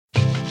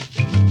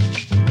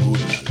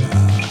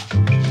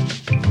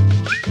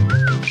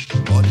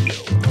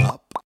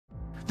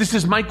This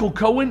is Michael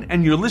Cohen,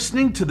 and you're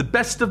listening to the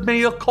best of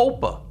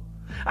Culpa.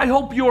 I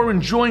hope you are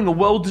enjoying a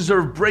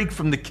well-deserved break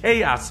from the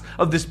chaos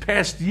of this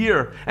past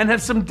year and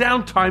have some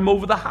downtime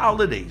over the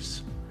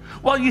holidays.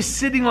 While you're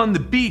sitting on the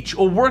beach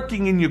or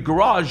working in your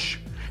garage,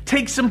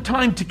 take some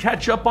time to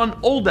catch up on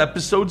old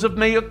episodes of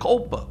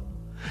Culpa.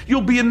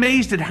 You'll be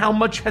amazed at how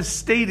much has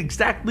stayed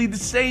exactly the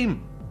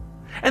same.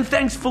 And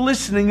thanks for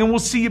listening, and we'll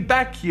see you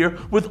back here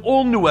with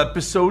all new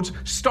episodes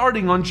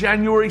starting on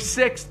January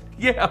 6th.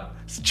 Yeah,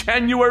 it's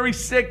January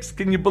 6th,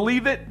 can you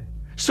believe it?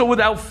 So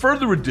without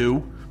further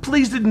ado,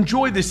 please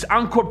enjoy this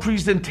encore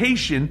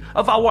presentation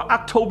of our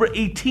October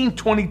 18,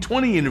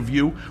 2020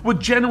 interview with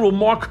General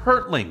Mark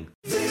Hertling.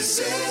 This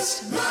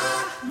is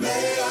my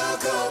mea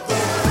culpa.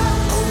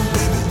 Oh,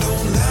 baby,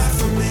 don't lie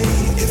for me.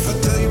 If I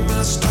tell you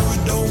my story,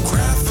 don't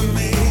cry for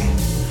me.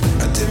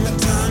 I did my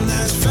time,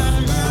 that's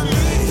fine by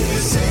me.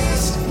 This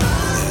is my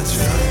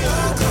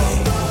mea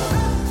culpa.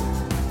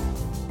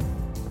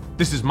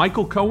 This is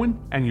Michael Cohen,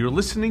 and you're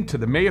listening to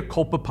the Mea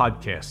Culpa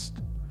podcast.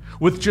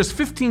 With just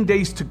 15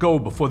 days to go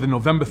before the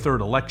November 3rd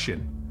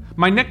election,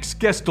 my next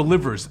guest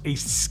delivers a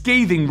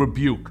scathing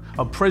rebuke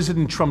of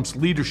President Trump's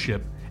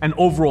leadership and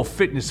overall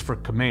fitness for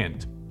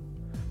command.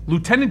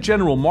 Lieutenant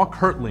General Mark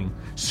Hertling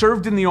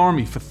served in the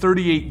Army for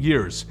 38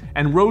 years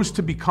and rose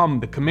to become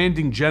the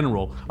commanding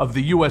general of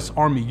the U.S.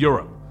 Army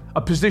Europe,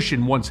 a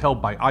position once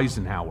held by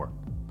Eisenhower.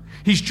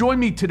 He's joined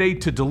me today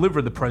to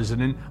deliver the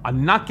president a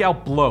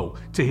knockout blow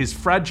to his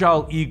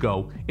fragile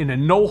ego in a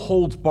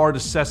no-holds-barred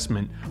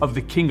assessment of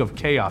the king of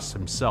chaos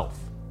himself.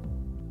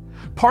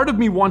 Part of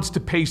me wants to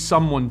pay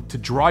someone to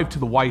drive to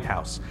the White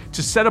House,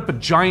 to set up a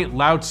giant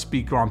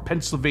loudspeaker on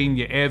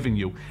Pennsylvania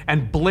Avenue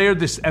and blare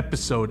this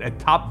episode at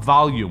top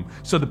volume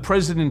so the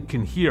president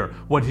can hear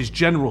what his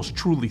generals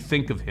truly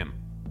think of him.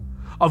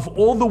 Of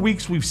all the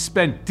weeks we've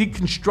spent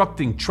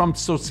deconstructing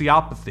Trump's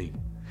sociopathy,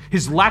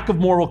 his lack of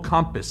moral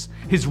compass,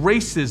 his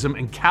racism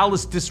and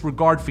callous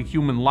disregard for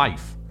human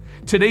life,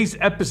 today's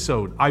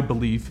episode, I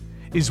believe,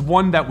 is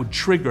one that would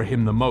trigger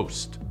him the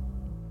most.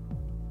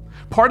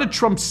 Part of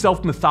Trump's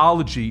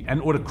self-mythology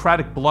and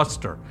autocratic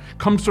bluster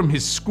comes from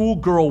his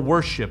schoolgirl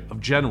worship of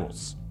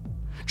generals.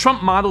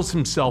 Trump models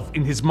himself,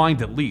 in his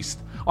mind at least,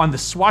 on the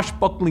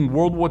swashbuckling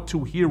World War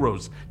II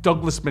heroes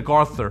Douglas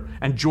MacArthur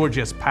and George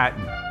S.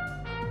 Patton.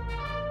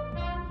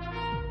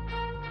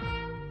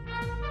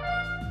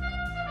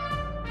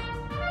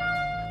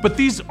 But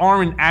these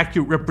aren't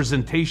accurate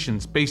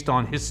representations based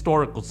on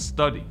historical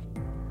study.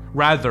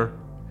 Rather,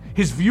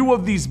 his view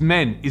of these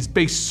men is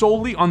based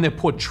solely on their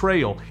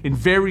portrayal in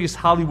various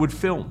Hollywood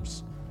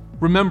films.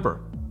 Remember,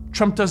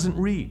 Trump doesn't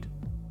read.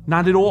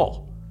 Not at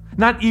all.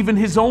 Not even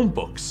his own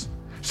books.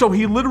 So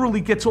he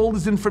literally gets all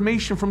his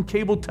information from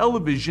cable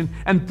television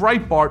and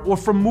Breitbart or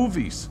from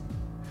movies.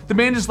 The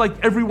man is like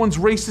everyone's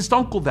racist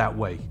uncle that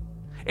way.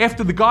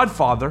 After The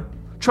Godfather,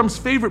 Trump's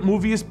favorite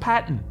movie is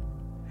Patton.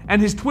 And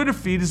his Twitter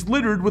feed is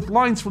littered with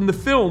lines from the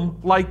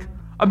film like,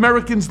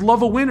 "Americans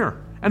love a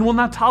winner and will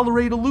not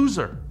tolerate a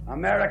loser."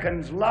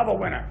 Americans love a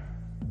winner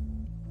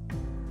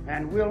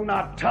and will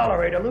not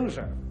tolerate a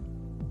loser.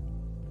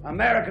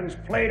 Americans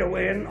play to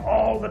win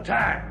all the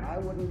time. I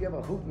wouldn't give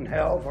a hoot in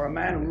hell for a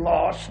man who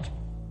lost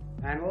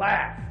and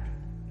laughed.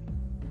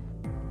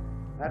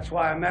 That's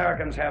why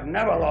Americans have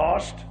never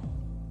lost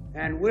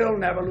and will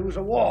never lose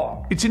a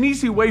war. It's an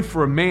easy way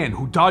for a man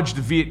who dodged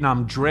the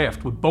Vietnam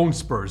draft with bone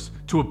spurs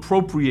to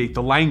appropriate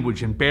the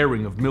language and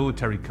bearing of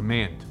military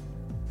command.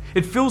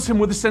 It fills him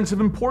with a sense of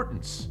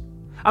importance.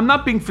 I'm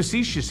not being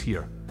facetious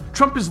here.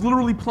 Trump is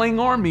literally playing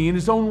Army in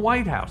his own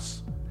White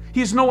House.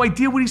 He has no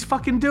idea what he's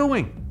fucking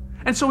doing.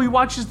 And so he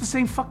watches the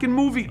same fucking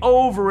movie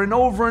over and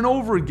over and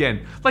over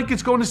again, like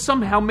it's going to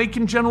somehow make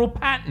him General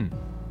Patton.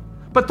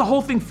 But the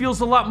whole thing feels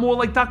a lot more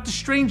like Dr.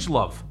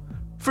 Strangelove.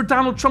 For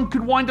Donald Trump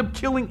could wind up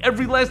killing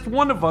every last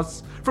one of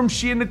us from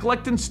sheer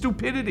neglect and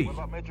stupidity. What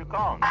about Major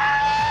Kong?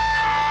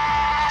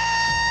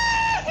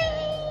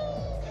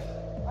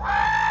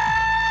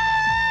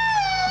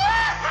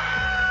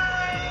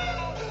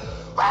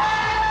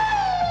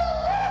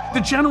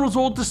 The generals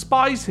all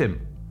despise him.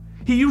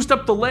 He used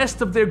up the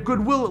last of their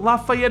goodwill at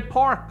Lafayette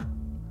Park.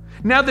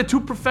 Now they're too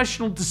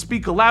professional to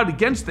speak aloud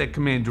against their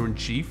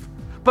commander-in-chief,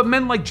 but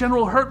men like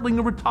General Hertling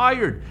are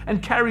retired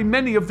and carry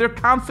many of their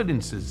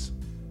confidences.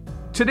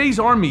 Today's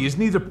Army is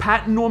neither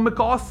Patton nor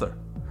MacArthur.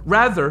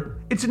 Rather,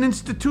 it's an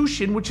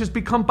institution which has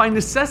become by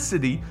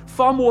necessity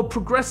far more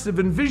progressive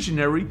and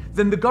visionary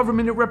than the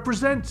government it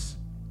represents.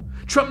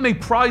 Trump may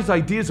prize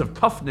ideas of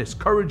toughness,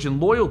 courage, and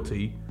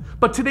loyalty,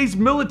 but today's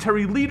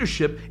military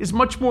leadership is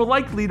much more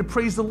likely to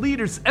praise the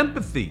leader's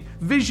empathy,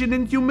 vision,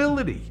 and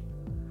humility.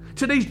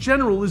 Today's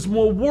general is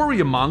more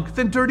warrior monk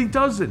than Dirty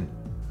Dozen,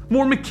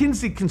 more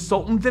McKinsey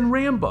consultant than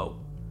Rambo.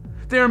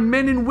 They are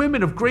men and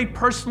women of great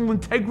personal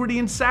integrity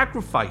and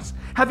sacrifice,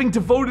 having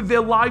devoted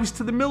their lives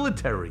to the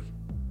military.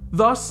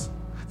 Thus,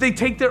 They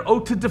take their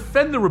oath to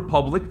defend the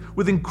Republic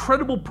with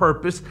incredible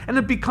purpose and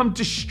have become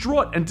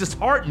distraught and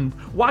disheartened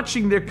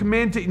watching their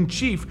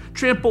commander-in-chief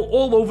trample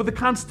all over the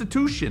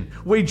Constitution,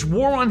 wage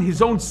war on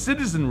his own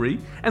citizenry,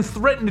 and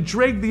threaten to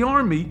drag the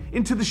army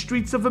into the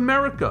streets of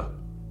America.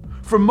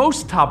 For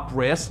most top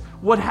brass,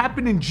 what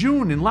happened in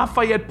June in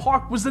Lafayette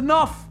Park was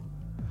enough.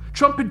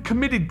 Trump had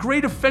committed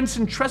great offense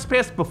and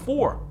trespass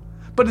before,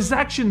 but his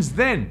actions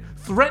then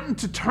threatened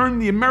to turn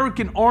the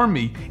American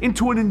army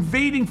into an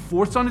invading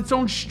force on its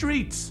own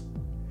streets.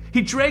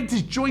 He dragged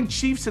his Joint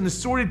Chiefs and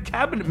assorted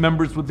cabinet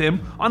members with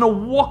him on a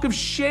walk of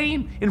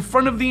shame in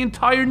front of the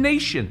entire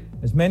nation.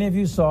 As many of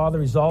you saw the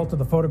result of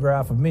the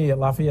photograph of me at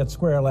Lafayette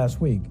Square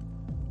last week,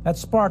 that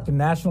sparked a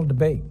national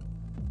debate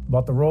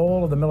about the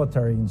role of the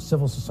military in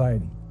civil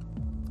society.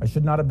 I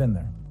should not have been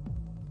there.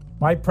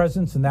 My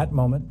presence in that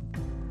moment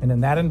and in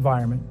that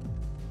environment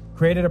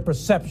created a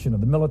perception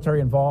of the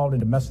military involved in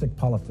domestic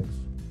politics.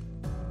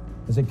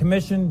 As a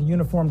commissioned,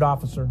 uniformed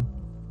officer,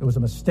 it was a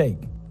mistake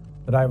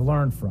that I have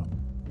learned from,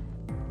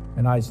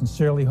 and I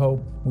sincerely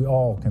hope we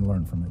all can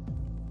learn from it.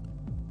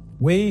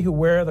 We who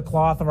wear the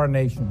cloth of our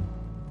nation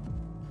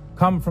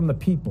come from the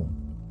people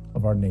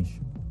of our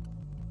nation,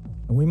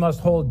 and we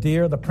must hold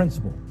dear the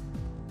principle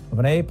of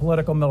an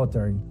apolitical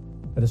military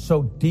that is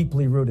so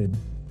deeply rooted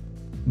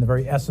in the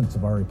very essence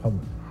of our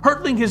republic.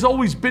 Hertling has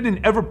always been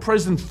an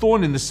ever-present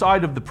thorn in the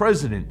side of the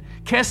president,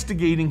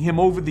 castigating him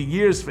over the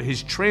years for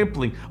his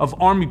trampling of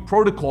Army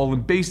protocol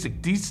and basic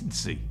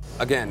decency.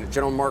 Again,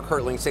 General Mark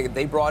Hertling saying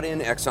they brought in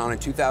Exxon in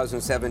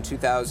 2007,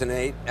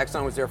 2008.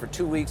 Exxon was there for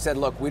 2 weeks, said,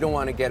 look, we don't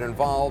want to get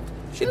involved.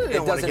 Sure, they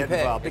don't want to get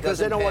involved because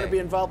they don't want to be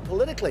involved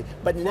politically.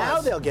 But now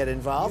they'll get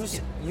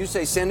involved. You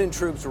say send in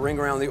troops to ring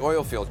around the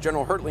oil fields.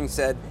 General Hertling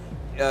said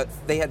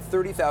they had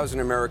 30,000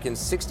 Americans,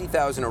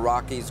 60,000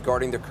 Iraqis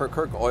guarding the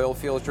Kirkuk oil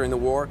fields during the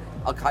war.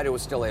 Al-Qaeda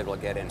was still able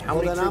to get in.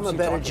 Well, then I'm a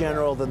better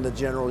general than the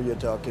general you're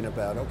talking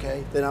about,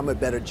 okay? Then I'm a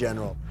better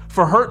general.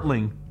 For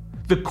Hertling,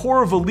 the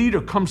core of a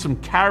leader comes from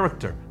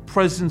character,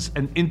 presence,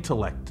 and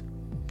intellect.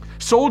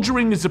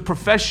 Soldiering is a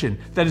profession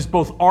that is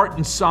both art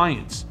and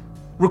science,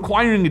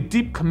 requiring a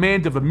deep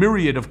command of a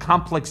myriad of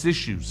complex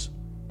issues.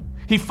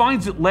 He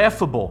finds it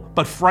laughable,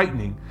 but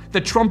frightening,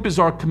 that Trump is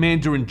our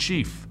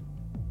commander-in-chief.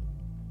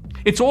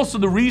 It's also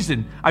the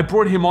reason I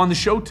brought him on the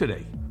show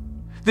today.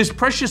 There's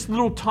precious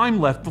little time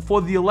left before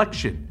the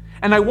election,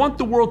 and I want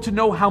the world to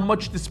know how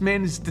much this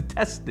man is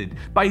detested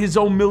by his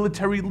own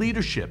military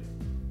leadership.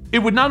 It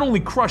would not only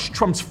crush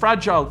Trump's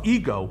fragile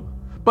ego,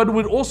 but it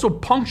would also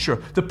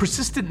puncture the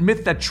persistent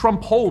myth that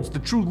Trump holds the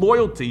true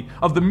loyalty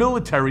of the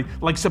military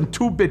like some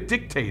two-bit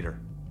dictator.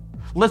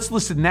 Let's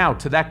listen now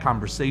to that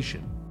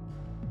conversation.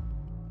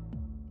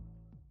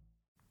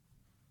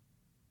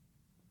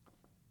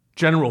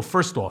 General,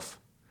 first off,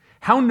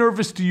 how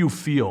nervous do you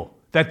feel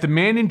that the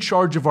man in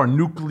charge of our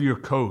nuclear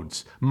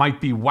codes might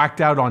be whacked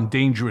out on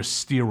dangerous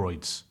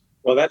steroids?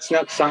 Well, that's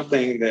not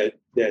something that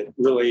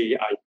really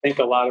I think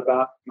a lot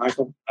about,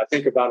 Michael. I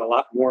think about a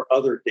lot more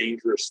other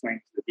dangerous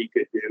things that he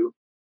could do.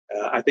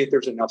 I think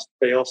there's enough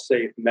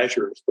fail-safe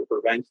measures to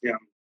prevent him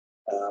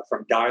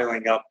from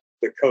dialing up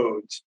the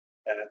codes.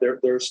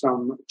 There's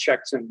some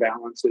checks and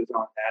balances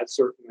on that.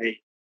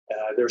 Certainly,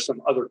 there's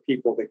some other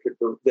people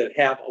that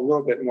have a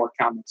little bit more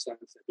common sense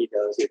than he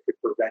does that could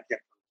prevent him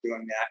from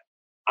doing that.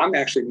 I'm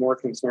actually more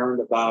concerned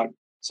about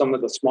some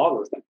of the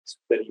smaller things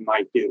that he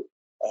might do.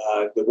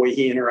 The way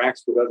he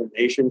interacts with other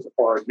nations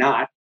or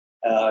not,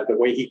 the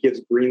way he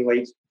gives green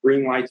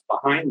lights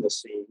behind the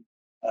scene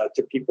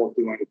to people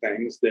doing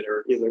things that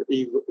are either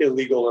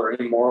illegal or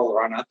immoral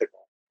or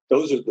unethical.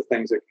 Those are the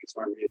things that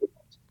concern me the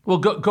most. Well,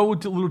 go a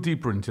little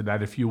deeper into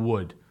that if you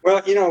would.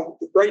 Well,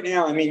 right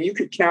now, you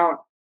could count,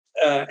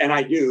 and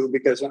I do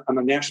because I'm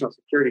a national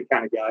security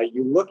kind of guy.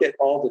 You look at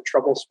all the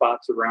trouble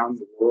spots around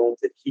the world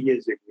that he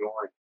is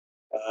ignoring.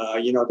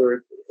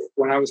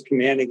 When I was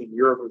commanding in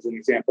Europe, as an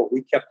example,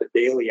 we kept a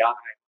daily eye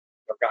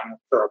on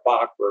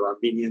Nagorno-Karabakh, where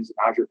Armenians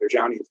and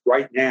Azerbaijanis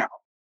right now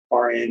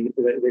are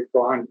they've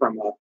gone from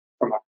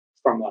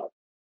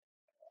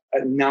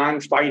a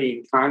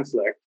non-fighting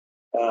conflict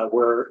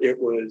where it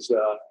was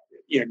a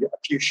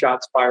few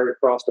shots fired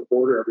across the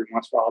border every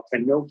once in a while to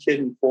no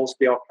kidding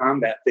full-scale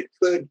combat that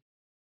could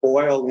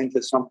boil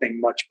into something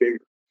much bigger.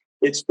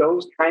 It's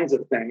those kinds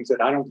of things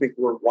that I don't think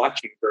we're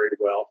watching very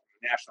well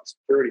from the national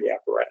security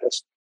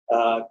apparatus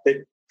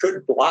that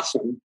could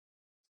blossom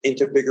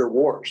into bigger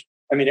wars.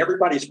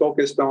 Everybody's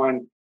focused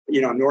on,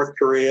 North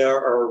Korea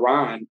or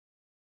Iran.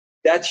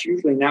 That's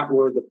usually not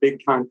where the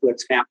big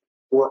conflicts happen.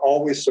 We're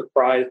always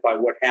surprised by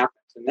what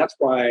happens. And that's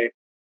why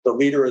the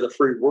leader of the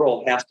free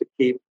world has to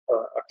keep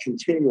a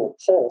continual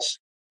pulse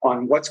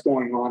on what's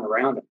going on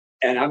around him.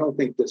 And I don't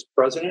think this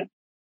president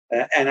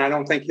and I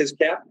don't think his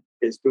cabinet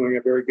is doing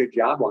a very good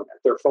job on that.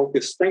 They're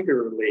focused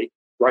singularly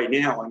right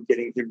now on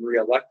getting him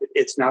reelected.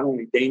 It's not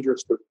only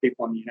dangerous for the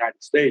people in the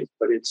United States,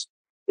 but it's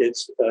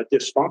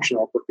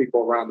dysfunctional for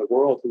people around the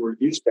world who are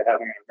used to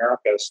having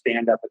America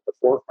stand up at the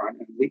forefront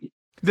and lead.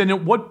 Then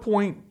at what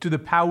point do the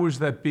powers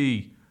that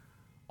be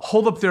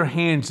hold up their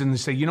hands and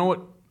say, you know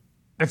what,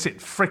 that's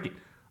it, frick it.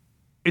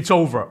 it's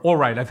over, all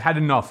right, I've had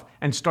enough,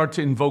 and start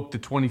to invoke the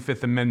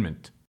 25th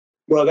Amendment?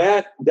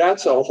 Well,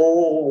 that's a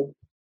whole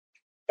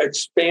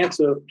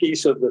expansive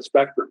piece of the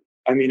spectrum.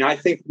 I mean, I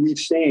think we've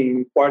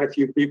seen quite a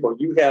few people.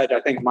 You had,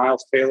 I think,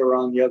 Miles Taylor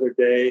on the other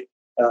day.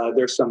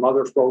 There's some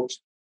other folks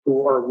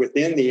who are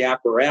within the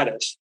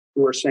apparatus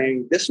who are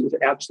saying this is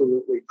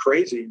absolutely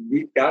crazy and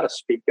we've got to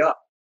speak up.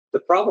 The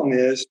problem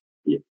is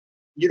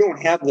you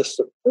don't have the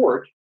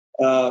support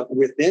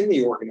within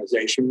the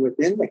organization,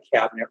 within the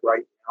cabinet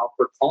right now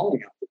for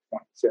calling out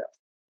the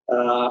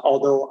 25th.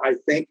 Although I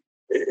think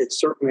it's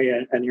certainly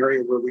an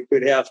area where we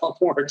could have a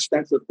more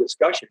extensive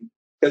discussion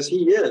because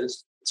he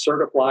is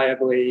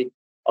certifiably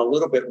a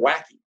little bit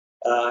wacky.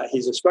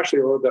 He's especially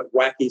a little bit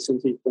wacky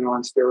since he's been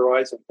on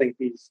steroids and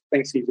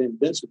thinks he's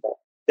invincible.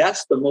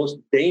 That's the most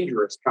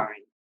dangerous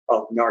kind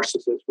of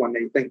narcissist, when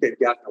they think they've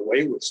gotten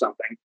away with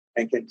something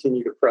and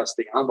continue to press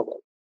the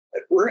envelope.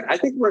 I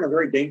think we're in a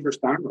very dangerous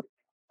time right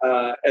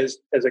now. As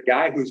a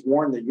guy who's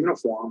worn the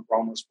uniform for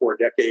almost 4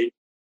 decades,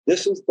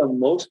 this is the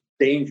most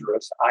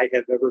dangerous I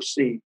have ever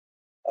seen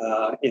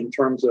in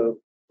terms of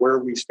where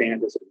we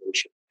stand as a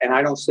nation. And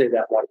I don't say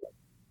that lightly.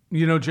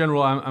 You know,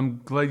 General,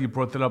 I'm glad you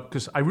brought that up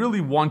because I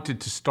really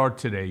wanted to start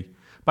today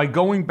by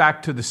going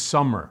back to the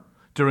summer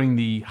during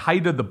the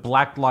height of the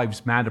Black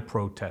Lives Matter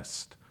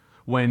protest,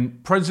 when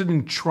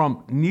President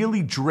Trump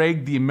nearly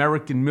dragged the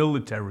American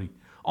military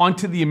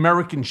onto the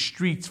American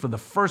streets for the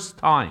first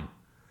time.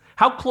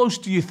 How close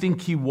do you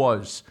think he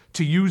was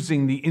to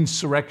using the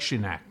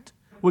Insurrection Act?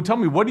 Well, tell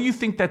me, what do you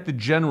think that the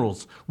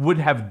generals would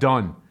have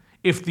done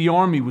if the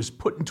Army was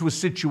put into a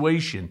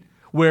situation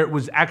where it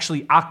was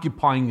actually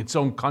occupying its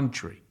own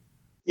country?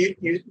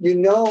 You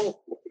know,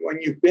 when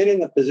you've been in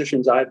the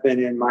positions I've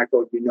been in,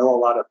 Michael, you know a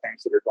lot of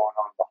things that are going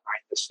on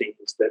behind the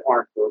scenes that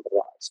aren't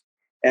verbalized.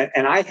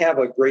 And I have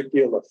a great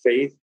deal of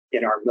faith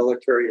in our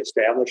military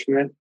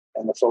establishment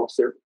and the folks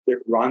that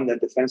run the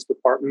Defense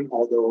Department,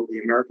 although the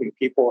American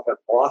people have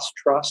lost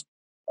trust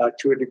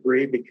to a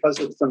degree because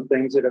of some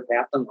things that have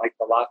happened, like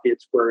the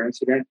Lafayette Square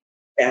incident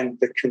and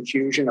the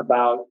confusion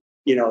about,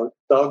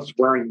 thugs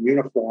wearing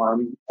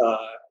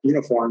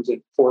uniforms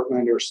in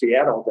Portland or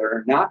Seattle.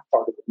 They're not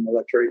part of the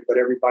military, but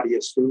everybody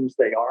assumes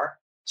they are.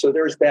 So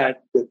there's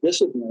that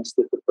divisiveness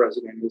that the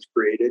president has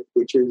created,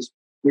 which is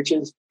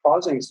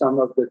causing some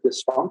of the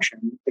dysfunction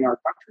in our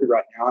country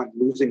right now and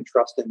losing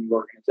trust in the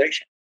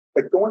organization.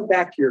 But going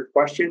back to your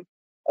question,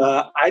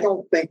 I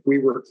don't think we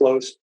were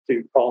close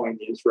to calling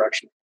the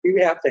insurrection.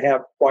 We have to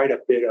have quite a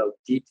bit of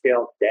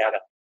detailed data.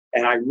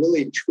 And I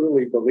really,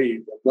 truly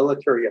believe the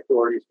military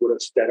authorities would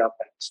have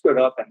stood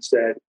up and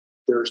said,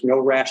 there's no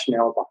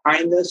rationale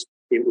behind this.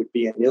 It would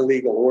be an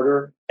illegal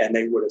order, and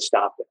they would have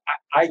stopped it.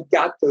 I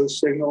got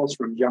those signals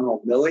from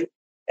General Milley.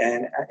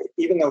 And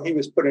even though he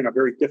was put in a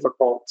very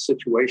difficult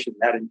situation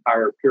that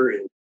entire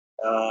period,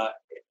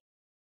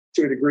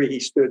 to a degree, he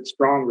stood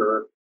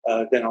stronger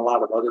than a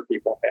lot of other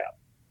people have.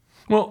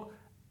 Well,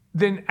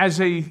 then as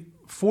a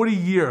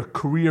 40-year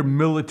career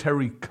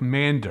military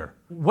commander,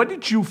 what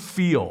did you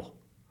feel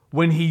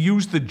when he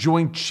used the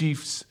Joint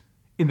Chiefs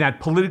in that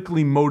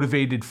politically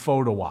motivated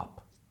photo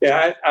op?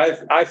 Yeah,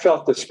 I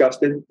felt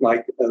disgusted,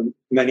 like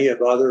many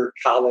of other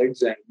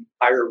colleagues and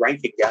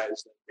higher-ranking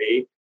guys than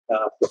me,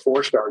 the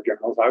 4-star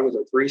generals. I was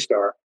a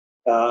 3-star.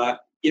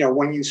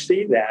 When you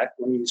see that,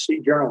 when you see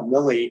General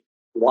Milley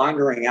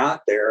wandering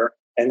out there,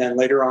 and then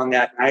later on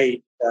that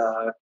night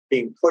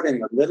being put in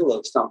the middle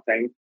of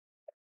something,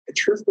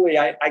 truthfully,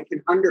 I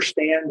can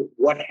understand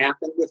what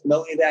happened with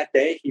Milley that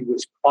day. He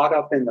was caught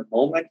up in the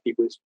moment. He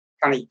was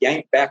kind of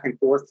yanked back and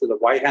forth to the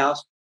White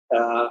House.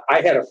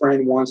 I had a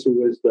friend once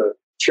who was the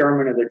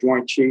chairman of the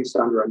Joint Chiefs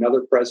under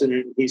another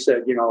president. He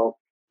said,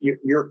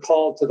 you're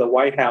called to the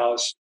White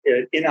House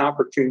at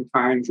inopportune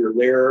times. You're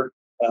there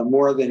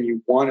more than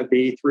you want to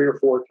be 3 or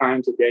 4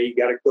 times a day. You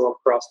got to go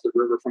across the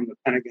river from the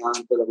Pentagon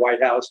to the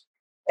White House.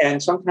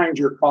 And sometimes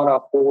you're caught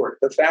off board.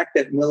 The fact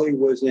that Milley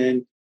was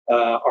in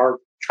our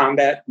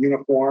combat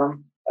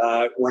uniform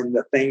when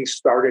the things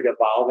started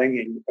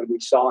evolving and we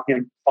saw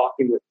him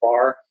talking with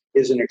Barr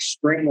is an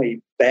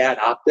extremely bad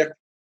optic.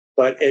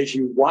 But as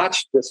you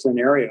watch the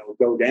scenario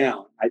go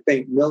down, I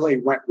think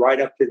Milley went right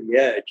up to the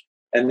edge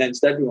and then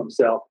said to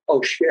himself,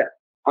 oh, shit,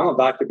 I'm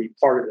about to be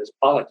part of this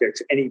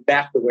politics. And he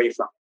backed away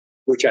from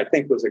it, which I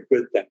think was a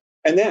good thing.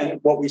 And then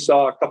what we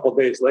saw a couple of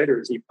days later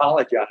is he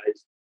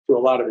apologized to a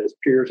lot of his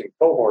peers and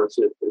cohorts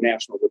at the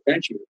National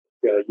Defense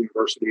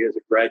University as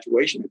a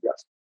graduation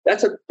address.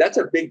 That's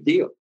a big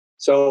deal.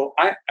 So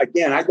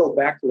I go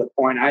back to the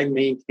point, I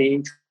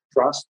maintain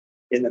trust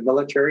in the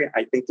military.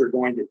 I think they're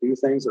going to do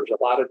things. There's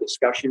a lot of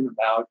discussion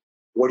about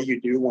what do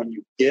you do when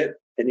you get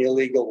an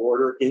illegal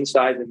order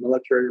inside the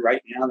military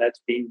right now.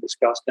 That's being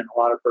discussed in a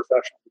lot of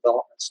professional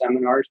development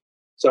seminars.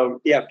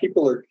 So yeah,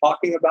 people are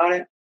talking about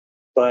it,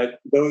 but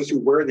those who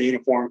wear the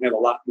uniform have a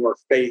lot more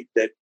faith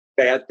that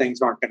bad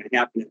things aren't going to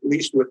happen, at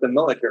least with the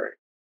military.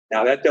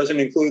 Now, that doesn't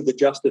include the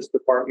Justice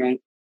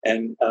Department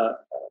and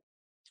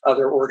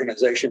other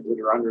organizations that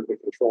are under the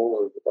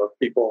control of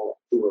people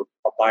who are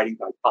abiding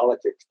by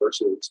politics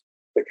versus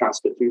the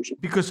Constitution.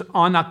 Because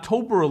on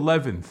October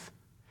 11th,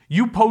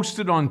 You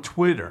posted on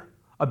Twitter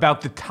about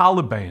the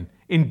Taliban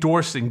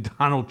endorsing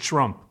Donald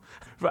Trump.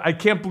 I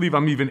can't believe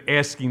I'm even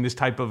asking this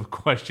type of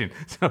question.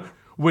 So,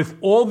 with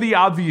all the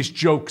obvious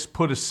jokes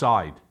put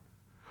aside,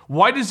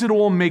 why does it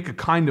all make a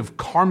kind of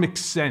karmic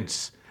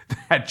sense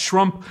that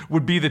Trump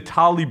would be the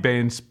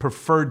Taliban's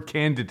preferred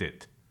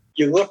candidate?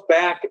 You look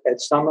back at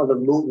some of the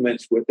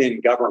movements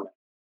within government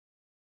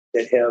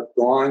that have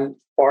gone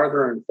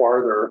farther and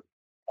farther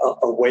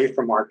away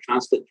from our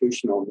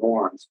constitutional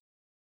norms.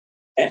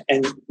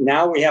 And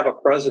now we have a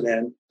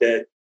president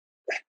that,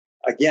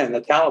 again,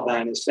 the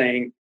Taliban is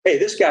saying, hey,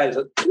 this guy's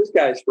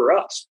for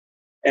us.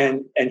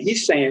 And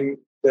he's saying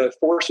the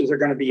forces are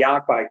going to be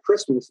out by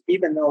Christmas,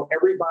 even though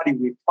everybody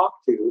we've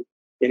talked to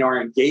in our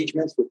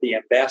engagements with the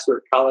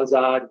ambassador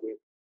Khalilzad,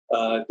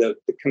 with the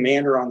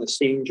commander on the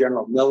scene,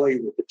 General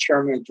Milley, with the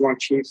chairman of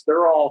Joint Chiefs,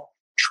 they're all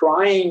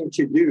trying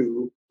to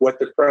do what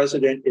the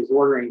president is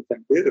ordering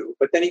them to do.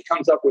 But then he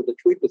comes up with a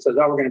tweet that says,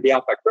 oh, we're going to be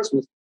out by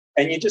Christmas.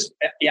 And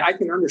I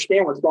can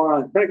understand what's going on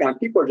in the Pentagon.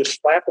 People are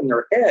just slapping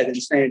their head and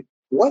saying,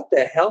 what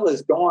the hell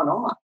is going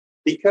on?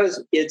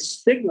 Because it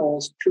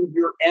signals to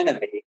your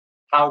enemy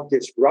how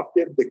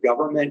disruptive the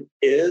government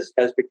has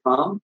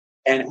become,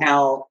 and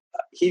how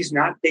he's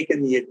not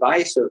taking the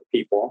advice of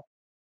people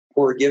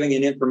who are giving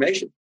him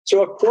information.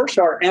 So, of course,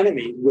 our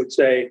enemy would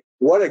say,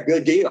 what a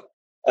good deal.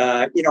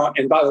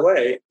 And by the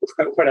way,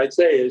 what I'd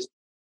say is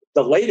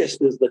the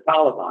latest is the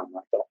Taliban,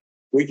 Michael.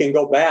 We can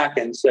go back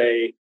and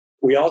say,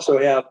 we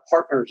also have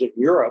partners in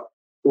Europe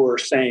who are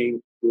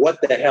saying,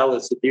 what the hell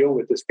is the deal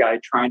with this guy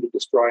trying to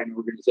destroy an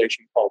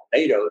organization called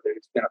NATO that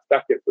has been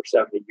effective for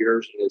 70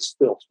 years and is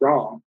still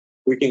strong?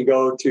 We can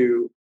go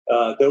to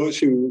those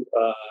who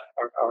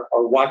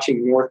are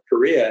watching North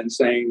Korea and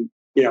saying,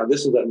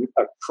 this is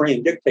a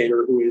Korean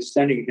dictator who is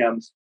sending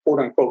him,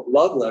 quote unquote,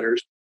 love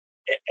letters.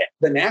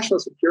 The national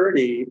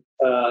security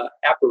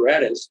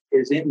apparatus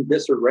is in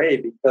disarray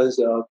because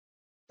of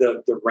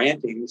the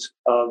rantings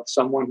of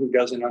someone who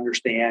doesn't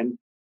understand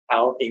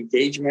how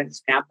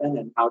engagements happen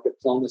and how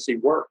diplomacy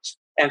works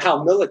and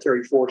how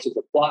military forces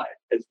apply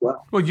as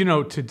well.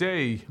 Well,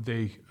 today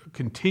they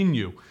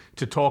continue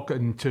to talk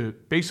and to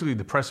basically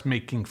the press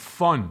making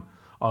fun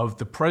of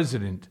the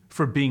president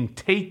for being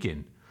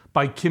taken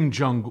by Kim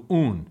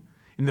Jong-un,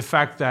 in the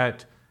fact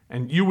that,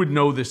 and you would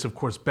know this, of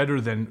course,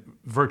 better than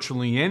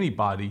virtually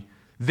anybody,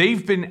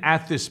 they've been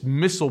at this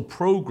missile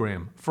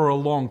program for a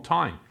long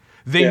time.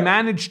 They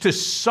managed to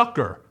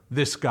sucker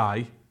this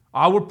guy,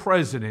 our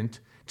president,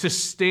 to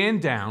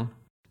stand down,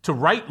 to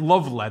write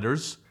love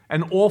letters,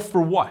 and all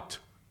for what?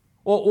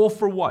 All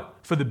for what?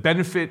 For the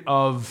benefit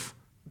of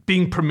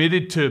being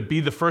permitted to be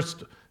the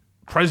first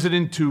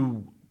president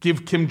to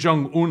give Kim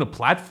Jong-un a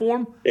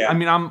platform? Yeah. I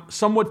mean, I'm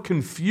somewhat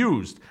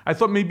confused. I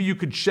thought maybe you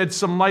could shed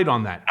some light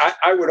on that.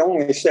 I would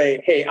only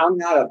say, hey, I'm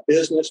not a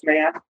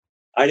businessman.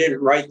 I didn't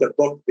write the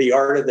book, The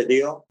Art of the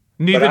Deal.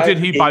 Neither did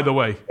he, by the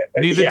way.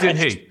 Neither did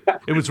he.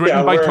 It was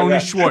written by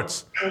Tony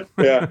Schwartz.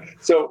 Yeah.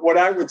 So what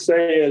I would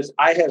say is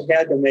I've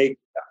had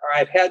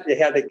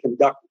to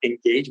conduct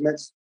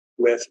engagements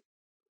with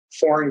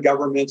foreign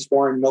governments,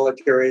 foreign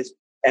militaries,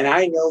 and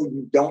I know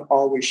you don't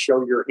always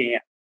show your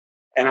hand.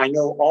 And I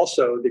know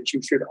also that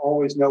you should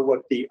always know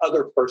what the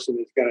other person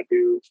is going to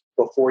do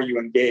before you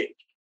engage.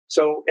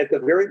 So at the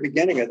very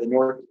beginning of the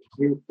North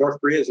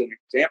Korea, as an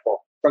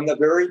example, from the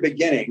very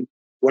beginning,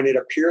 when it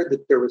appeared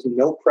that there was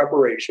no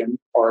preparation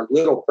or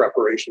little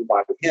preparation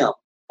by him,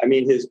 I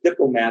mean, his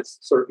diplomats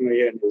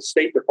certainly and his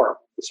State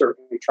Department was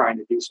certainly trying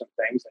to do some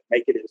things and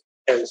make it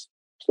as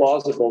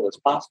plausible as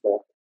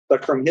possible.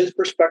 But from his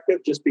perspective,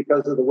 just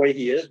because of the way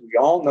he is, we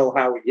all know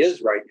how he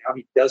is right now.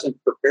 He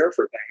doesn't prepare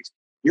for things.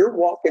 You're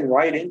walking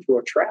right into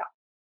a trap.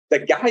 The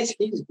guys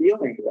he's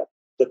dealing with,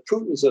 the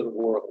Putins of the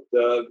world,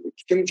 the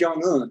Kim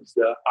Jong-uns,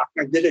 the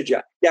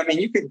Ahmadinejad. Yeah, I mean,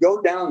 you could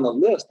go down the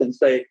list and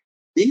say,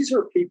 these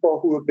are people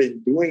who have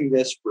been doing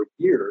this for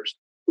years,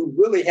 who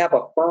really have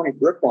a firm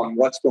grip on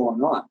what's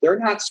going on. They're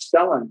not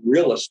selling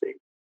real estate.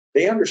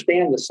 They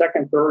understand the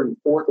second, third, and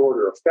fourth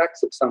order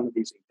effects of some of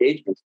these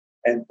engagements.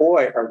 And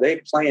boy, are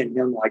they playing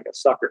him like a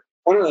sucker.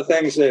 One of the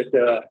things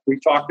that we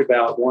talked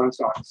about once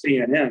on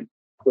CNN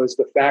was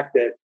the fact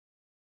that,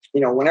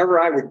 whenever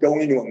I would go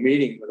into a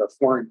meeting with a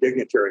foreign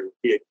dignitary,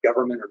 be it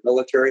government or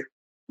military,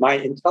 my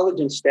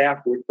intelligence staff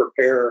would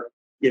prepare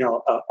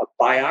a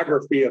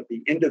biography of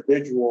the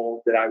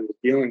individual that I was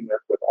dealing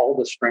with all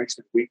the strengths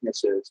and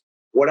weaknesses,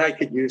 what I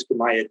could use to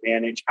my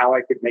advantage, how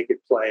I could make it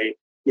play,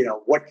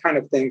 what kind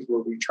of things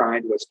were we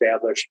trying to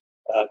establish,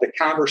 the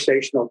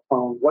conversational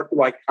tone, what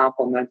do I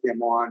compliment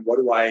him on, what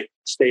do I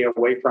stay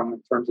away from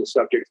in terms of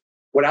subjects.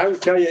 What I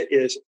would tell you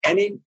is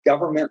any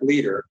government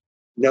leader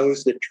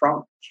knows that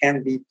Trump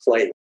can be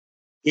played.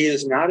 He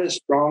is not as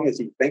strong as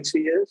he thinks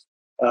he is,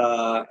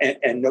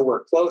 and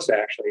nowhere close,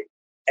 actually.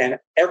 And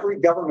every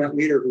government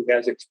leader who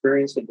has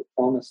experience in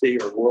diplomacy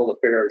or world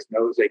affairs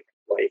knows they can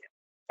play him.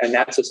 And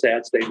that's a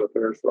sad state of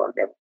affairs for our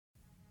government.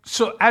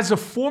 So as a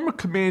former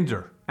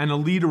commander and a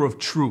leader of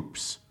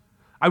troops,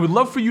 I would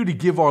love for you to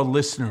give our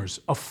listeners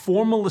a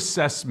formal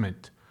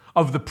assessment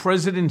of the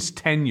president's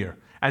tenure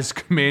as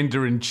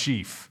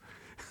commander-in-chief.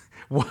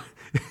 What,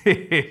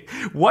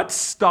 what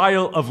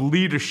style of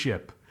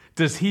leadership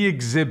does he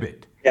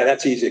exhibit? Yeah,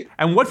 that's easy.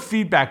 And what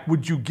feedback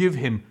would you give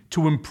him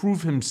to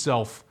improve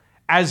himself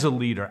as a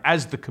leader,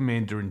 as the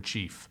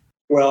commander-in-chief?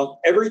 Well,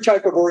 every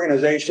type of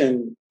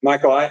organization,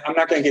 Michael, I'm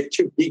not going to get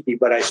too geeky,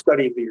 but I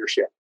study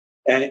leadership.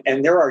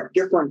 And there are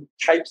different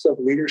types of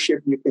leadership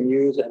you can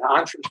use. An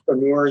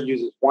entrepreneur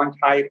uses one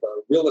type,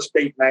 a real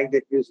estate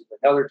magnate uses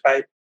another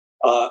type,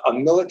 a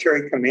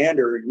military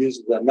commander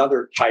uses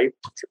another type.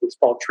 It's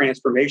called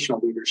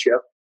transformational leadership.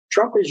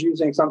 Trump is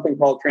using something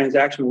called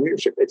transactional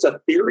leadership. It's a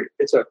theory.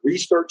 It's a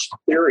research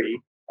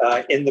theory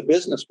in the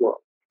business world.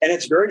 And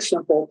it's very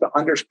simple to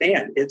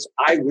understand. It's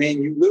I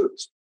win, you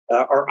lose,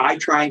 or I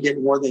try and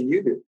get more than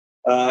you do.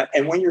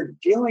 And when you're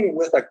dealing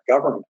with a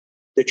government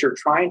that you're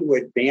trying to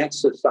advance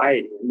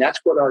society, and that's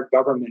what our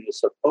government is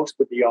supposed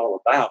to be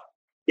all about,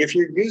 if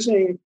you're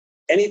using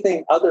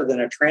anything other than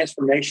a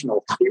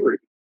transformational theory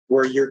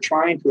where you're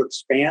trying to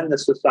expand the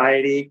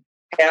society,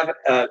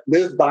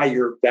 live by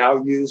your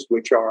values,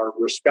 which are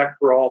respect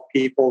for all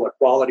people,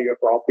 equality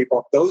for all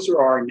people, those are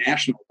our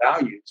national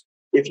values.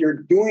 If you're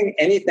doing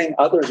anything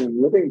other than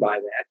living by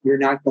that, you're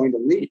not going to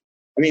lead.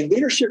 I mean,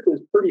 leadership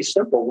is pretty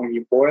simple when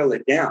you boil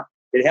it down.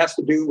 It has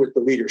to do with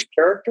the leader's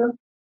character,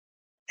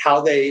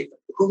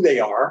 who they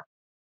are,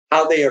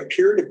 how they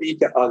appear to be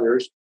to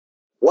others,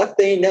 what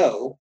they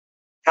know,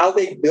 how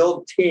they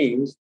build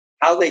teams,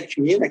 how they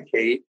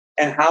communicate,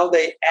 and how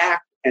they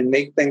act and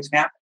make things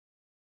happen.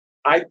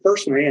 I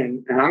personally,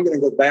 and I'm going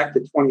to go back to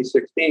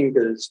 2016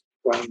 because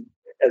when,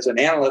 as an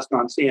analyst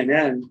on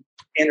CNN,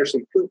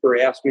 Anderson Cooper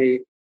asked me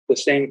the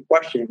same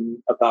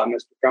question about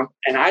Mr. Trump.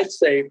 And I'd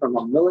say from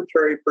a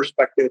military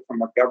perspective,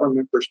 from a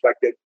government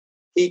perspective,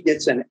 he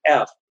gets an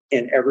F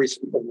in every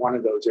single one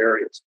of those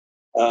areas.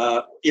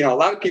 A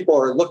lot of people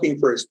are looking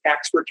for his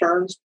tax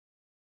returns.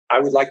 I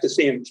would like to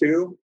see him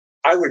too.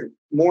 I would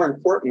more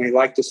importantly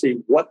like to see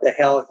what the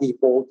hell he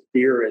holds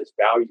dear as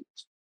values.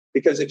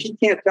 Because if he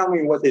can't tell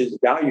me what his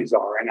values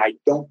are, and I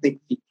don't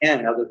think he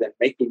can other than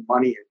making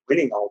money and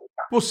winning all the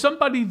time. Well,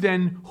 somebody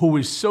then who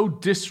is so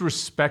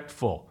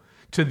disrespectful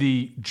to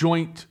the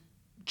Joint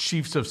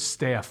Chiefs of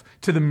Staff,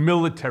 to the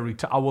military,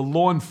 to our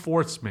law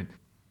enforcement,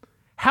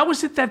 how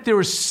is it that there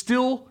are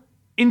still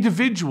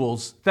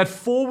individuals that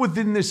fall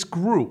within this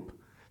group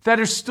that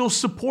are still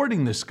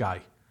supporting this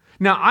guy?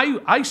 Now,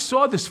 I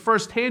saw this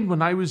firsthand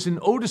when I was in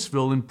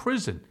Otisville in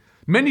prison.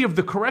 Many of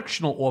the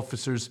correctional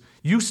officers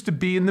used to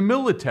be in the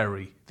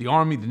military, the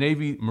Army, the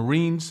Navy,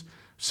 Marines.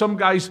 Some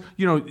guys,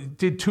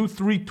 did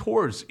 2-3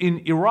 tours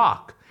in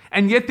Iraq,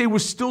 and yet they were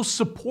still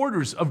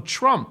supporters of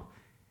Trump.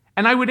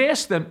 And I would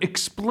ask them,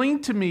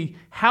 explain to me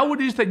how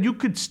it is that you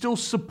could still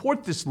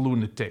support this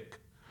lunatic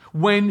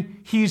when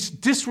he's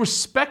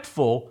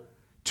disrespectful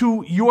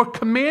to your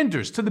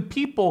commanders, to the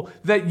people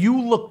that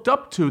you looked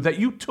up to, that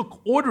you took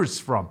orders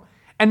from.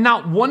 And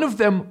not one of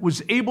them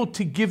was able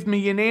to give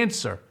me an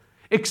answer.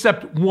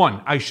 Except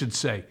one, I should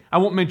say. I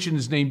won't mention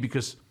his name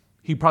because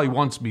he probably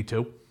wants me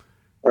to.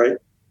 Right.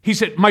 He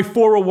said, my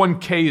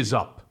 401k is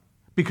up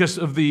because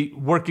of the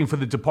working for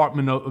the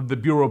Department of the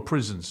Bureau of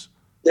Prisons.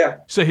 Yeah.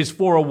 So his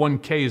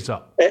 401k is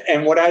up.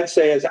 And what I'd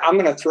say is I'm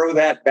going to throw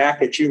that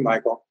back at you,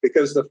 Michael,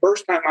 because the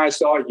first time I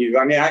saw you,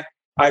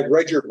 I've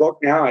read your book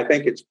now. I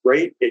think it's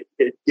great.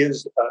 It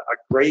gives a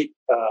great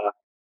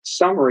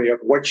summary of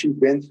what you've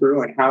been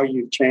through and how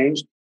you've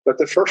changed. But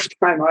the first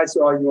time I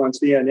saw you on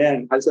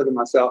CNN, I said to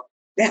myself,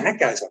 man, that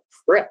guy's a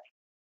prick.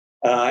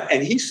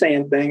 And he's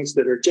saying things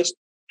that are just,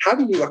 how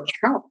do you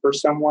account for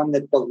someone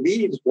that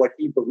believes what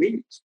he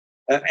believes?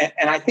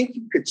 And I think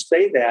you could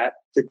say that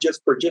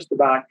for just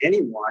about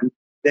anyone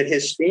that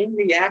has seen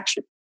the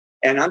action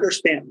and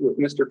understand with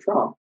Mr.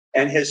 Trump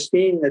and has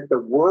seen that the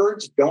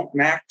words don't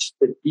match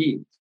the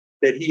deeds,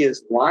 that he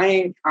is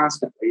lying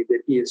constantly,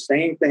 that he is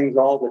saying things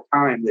all the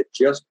time that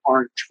just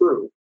aren't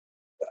true.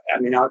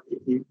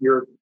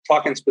 You're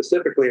talking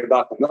specifically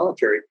about the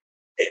military.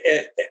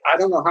 I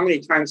don't know how many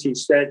times he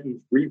said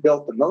he's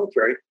rebuilt the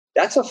military.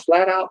 That's a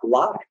flat out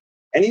lie.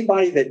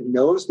 Anybody that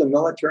knows the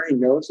military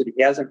knows that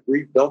he hasn't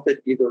rebuilt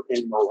it either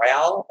in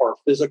morale or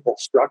physical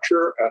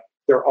structure.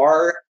 There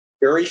are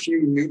very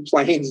few new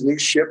planes, new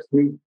ships,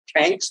 new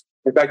tanks.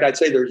 In fact, I'd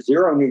say there's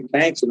 0 new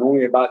tanks and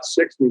only about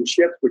 6 new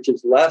ships, which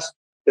is less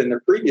than the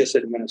previous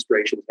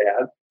administrations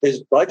had.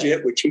 His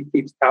budget, which he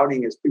keeps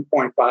touting as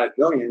 $2.5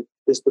 billion,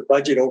 is the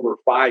budget over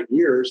 5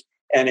 years,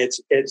 and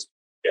it's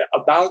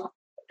about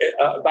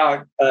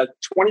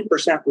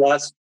 20%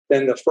 less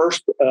than the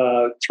first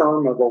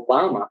term of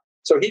Obama.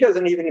 So he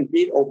doesn't even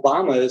beat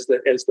Obama as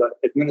the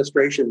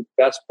administration's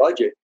best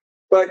budget.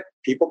 But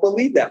people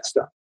believe that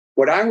stuff.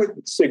 What I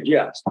would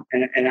suggest,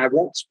 and I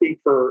won't speak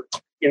for,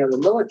 the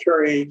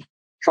military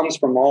comes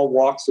from all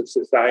walks of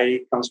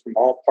society, comes from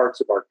all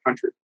parts of our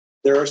country.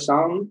 There are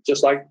some,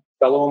 just like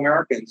fellow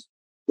Americans,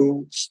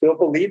 who still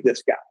believe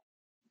this guy.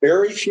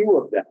 Very few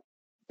of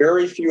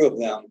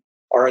them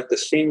are at the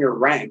senior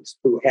ranks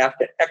who have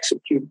to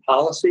execute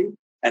policy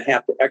and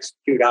have to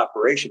execute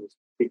operations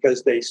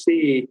because they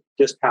see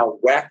just how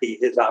wacky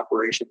his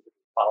operations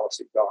and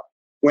policies are.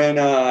 when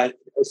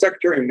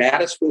Secretary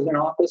Mattis was in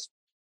office,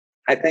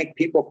 I think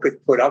people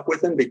could put up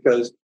with him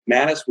because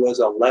Mattis was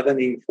a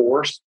leavening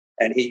force,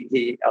 and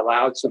he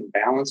allowed some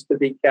balance to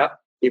be kept.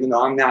 Even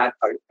though I'm not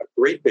a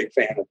great big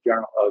fan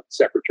of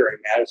Secretary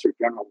Mattis or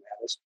General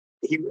Mattis,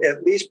 he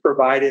at least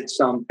provided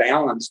some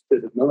balance to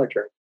the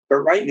military. But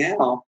right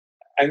now,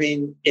 I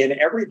mean, in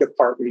every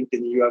department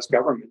in the U.S.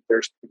 government,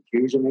 there's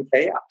confusion and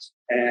chaos.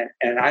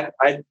 And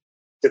I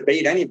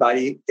debate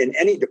anybody in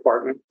any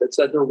department that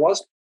said there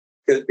wasn't,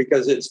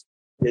 because it's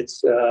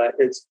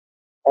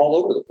all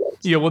over the place.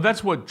 Yeah, well,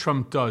 that's what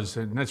Trump does,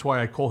 and that's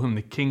why I call him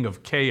the king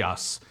of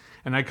chaos.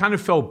 And I kind of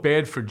felt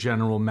bad for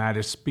General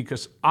Mattis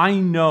because I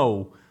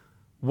know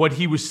what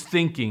he was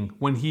thinking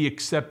when he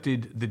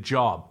accepted the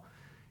job.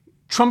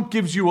 Trump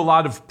gives you a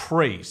lot of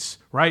praise,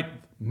 right?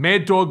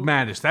 Mad Dog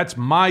Mattis, that's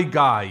my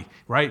guy,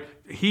 right?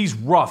 He's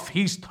rough,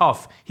 he's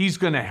tough, he's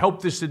going to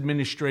help this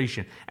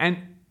administration. And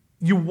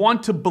you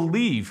want to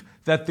believe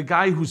that the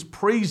guy who's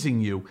praising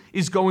you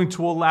is going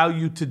to allow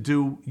you to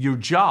do your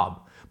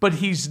job. But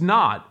he's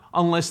not,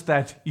 unless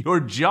that your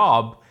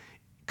job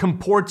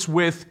comports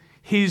with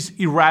his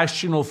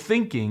irrational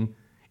thinking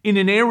in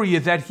an area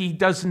that he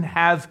doesn't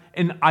have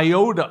an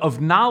iota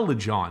of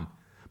knowledge on.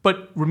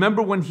 But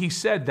remember when he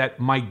said that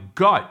my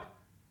gut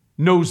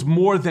knows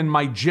more than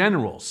my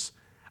generals.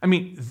 I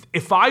mean,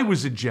 if I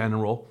was a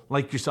general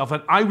like yourself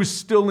and I was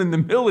still in the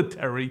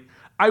military,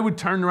 I would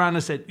turn around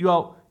and say,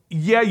 well,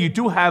 yeah, you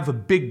do have a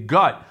big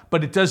gut,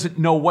 but it doesn't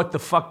know what the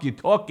fuck you're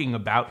talking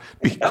about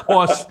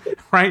because,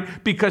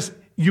 right? Because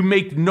you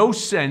make no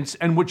sense.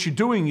 And what you're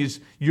doing is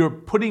you're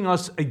putting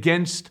us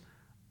against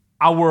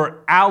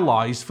our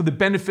allies for the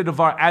benefit of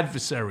our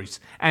adversaries.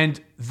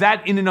 And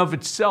that in and of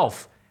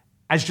itself,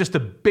 as just a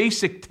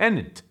basic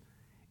tenet,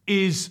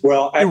 is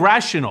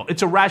irrational.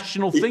 It's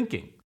irrational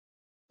thinking.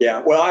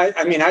 Yeah, well,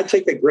 I mean, I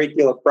take a great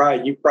deal of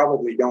pride. You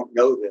probably don't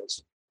know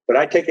this, but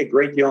I take a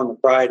great deal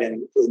of pride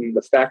in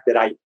the fact that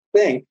I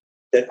think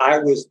that I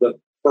was the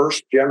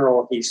first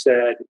general he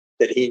said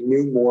that he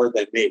knew more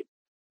than me,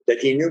 that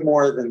he knew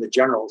more than the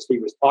generals he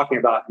was talking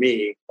about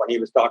me when he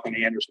was talking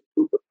to Anderson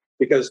Cooper.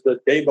 Because the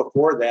day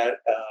before that,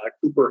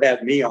 Cooper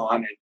had me on,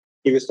 and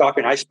he was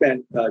talking. I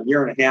spent a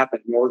year and a half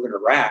in northern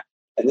Iraq,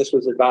 and this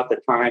was about the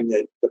time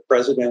that the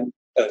president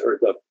or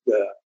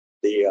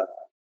the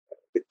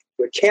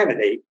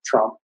candidate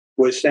Trump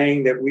was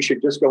saying that we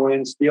should just go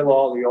in, steal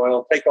all the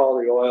oil, take all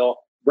the oil,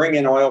 bring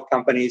in oil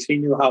companies. He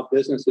knew how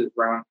businesses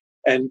run.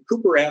 And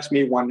Cooper asked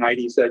me one night,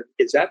 he said,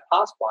 is that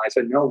possible? I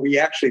said, no, we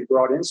actually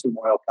brought in some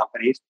oil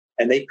companies,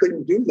 and they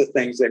couldn't do the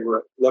things they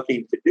were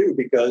looking to do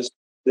because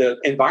the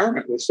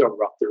environment was so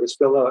rough. There was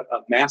still a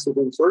massive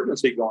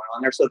insurgency going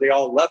on there. So they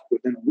all left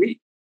within a week.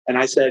 And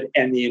I said,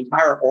 and the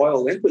entire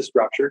oil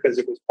infrastructure, because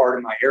it was part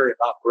of my area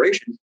of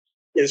operations,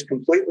 is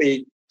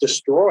completely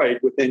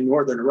destroyed within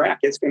northern Iraq.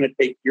 It's going to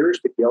take years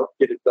to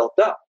get it built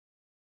up.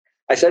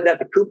 I said that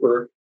to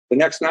Cooper. The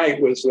next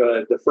night was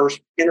the first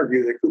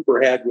interview that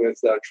Cooper had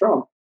with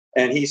Trump.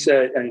 And he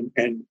said,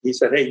 hey,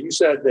 you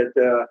said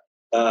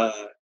that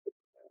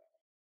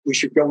we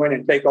should go in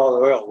and take all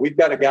the oil. We've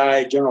got a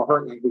guy, General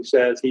Hertling, who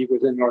says he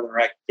was in northern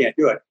Iraq, he can't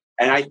do it.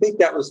 And I think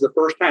that was the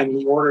first time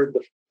he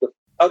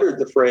uttered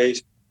the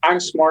phrase, I'm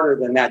smarter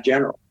than that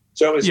general.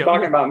 So it was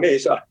talking about me.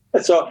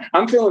 So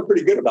I'm feeling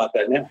pretty good about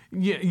that now.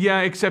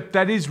 Yeah, except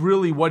that is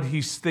really what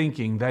he's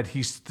thinking, that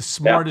he's the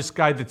smartest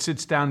guy that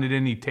sits down at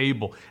any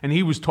table. And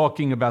he was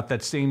talking about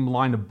that same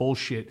line of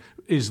bullshit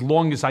as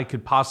long as I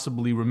could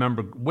possibly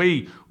remember,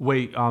 way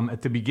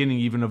at the beginning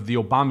even of the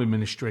Obama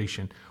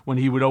administration, when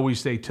he would always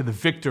say, to the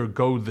victor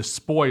go the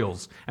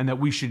spoils, and that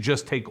we should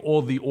just take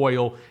all the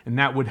oil and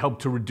that would help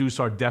to reduce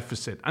our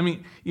deficit. I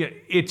mean,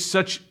 it's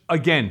such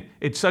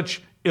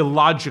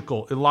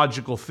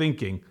illogical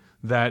thinking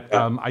that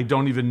I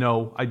don't even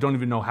know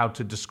how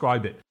to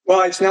describe it.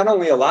 Well, it's not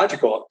only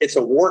illogical, it's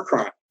a war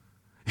crime.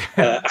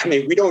 I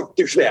mean, we don't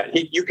do that.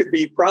 You could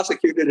be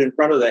prosecuted in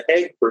front of the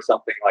Hague for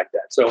something like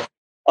that. So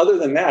other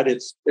than that,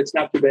 it's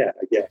not too bad,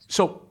 I guess.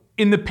 So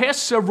in the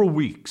past several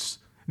weeks,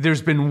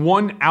 there's been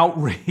one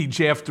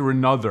outrage after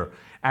another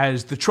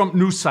as the Trump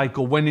news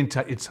cycle went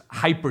into its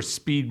hyper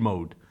speed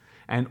mode.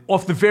 And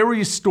off the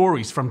various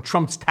stories, from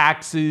Trump's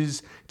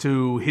taxes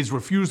to his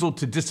refusal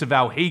to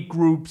disavow hate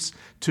groups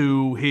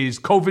to his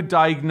COVID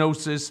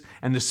diagnosis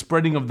and the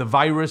spreading of the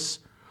virus,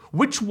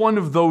 which one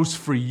of those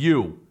for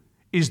you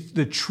is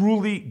the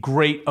truly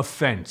great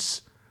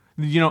offense?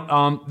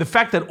 The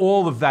fact that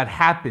all of that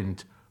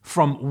happened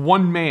from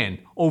one man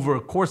over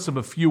a course of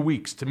a few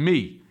weeks, to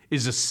me,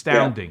 is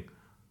astounding. Yeah.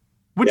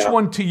 Which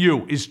one to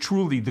you is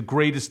truly the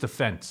greatest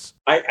offense?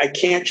 I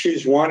can't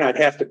choose one. I'd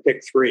have to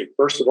pick three.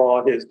 First of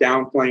all, his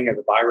downplaying of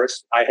the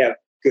virus. I have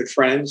good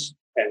friends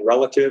and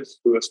relatives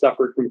who have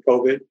suffered from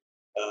COVID.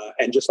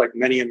 And just like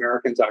many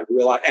Americans, I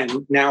realize,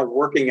 and now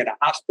working in a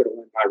hospital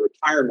in my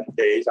retirement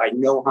days, I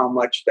know how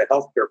much the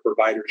healthcare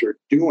providers are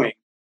doing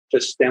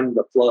to stem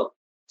the flow.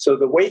 So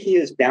the way he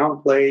has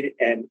downplayed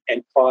and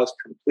caused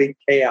complete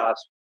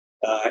chaos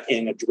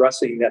in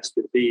addressing this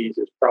disease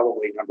is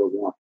probably number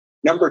one.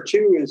 Number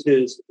two is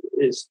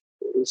his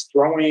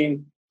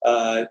throwing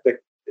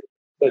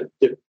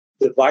the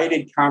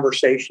divided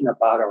conversation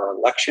about our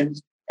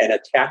elections and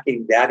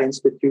attacking that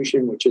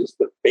institution, which is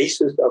the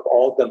basis of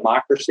all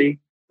democracy,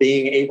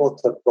 being able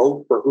to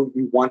vote for who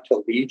you want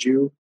to lead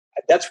you.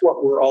 That's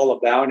what we're all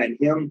about. And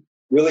him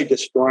really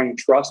destroying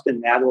trust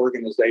in that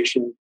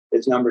organization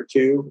is number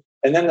two.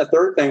 And then the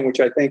third thing, which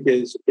I think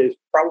is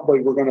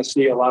probably we're going to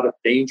see a lot of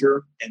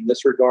danger in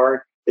this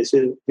regard, is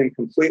him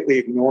completely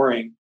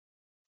ignoring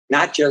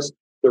not just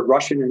the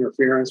Russian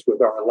interference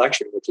with our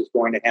election, which is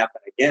going to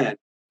happen again,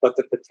 but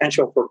the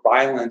potential for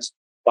violence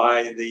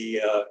by the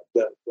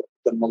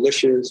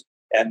militias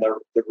and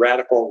the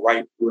radical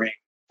right-wing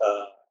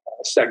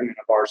segment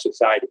of our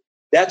society.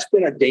 That's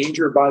been a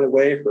danger, by the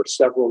way, for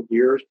several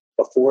years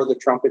before the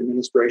Trump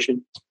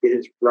administration. It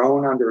has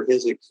grown under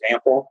his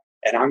example,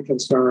 and I'm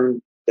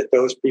concerned that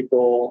those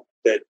people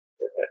that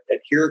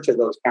adhere to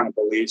those kind of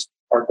beliefs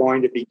are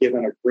going to be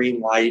given a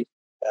green light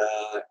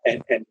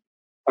and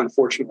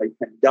unfortunately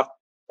conduct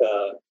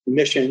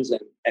missions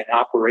and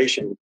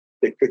operations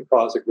that could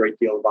cause a great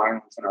deal of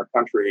violence in our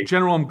country.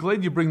 General, I'm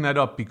glad you bring that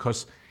up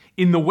because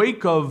in the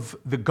wake of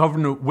the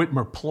Governor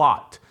Whitmer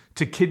plot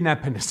to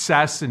kidnap and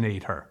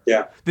assassinate her,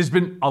 there's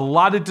been a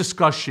lot of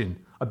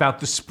discussion about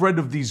the spread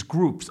of these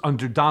groups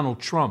under Donald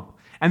Trump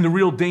and the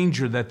real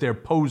danger that they're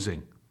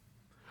posing.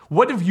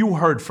 What have you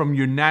heard from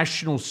your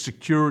national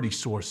security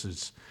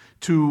sources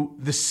to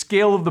the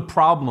scale of the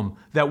problem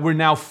that we're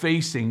now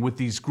facing with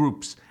these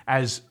groups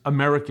as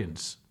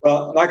Americans?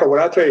 Well, Michael, what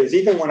I'll tell you is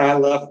even when I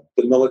left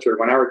the military,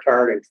 when I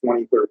retired in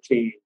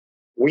 2013,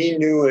 we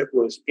knew it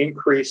was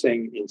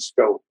increasing in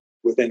scope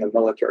within the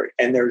military.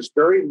 And there's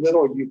very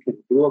little you can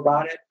do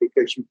about it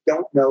because you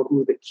don't know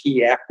who the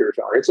key actors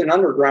are. It's an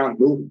underground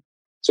movement.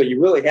 So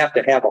you really have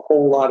to have a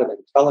whole lot of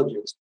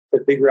intelligence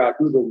to figure out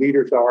who the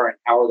leaders are and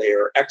how they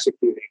are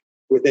executing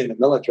within the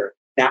military.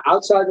 Now,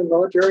 outside the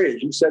military,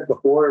 as you said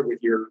before, with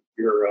your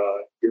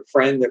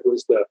friend that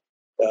was the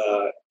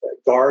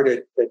guard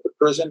at the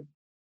prison,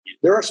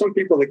 there are some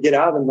people that get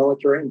out of the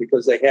military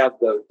because they have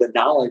the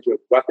knowledge of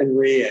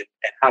weaponry and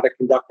how to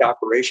conduct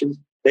operations.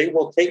 They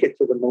will take it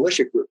to the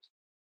militia groups.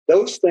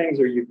 Those things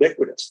are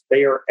ubiquitous.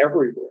 They are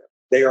everywhere.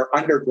 They are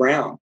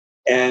underground.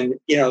 And,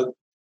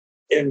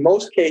 in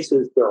most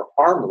cases, they're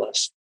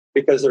harmless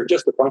because they're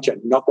just a bunch of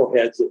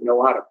knuckleheads that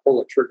know how to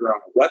pull a trigger on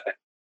a weapon.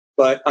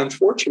 But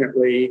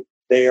unfortunately,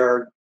 they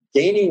are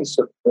gaining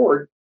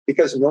support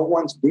because no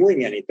one's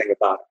doing anything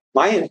about it.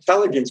 My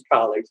intelligence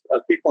colleagues,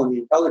 people in the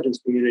intelligence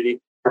community,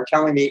 are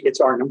telling me it's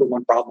our number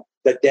one problem.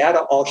 The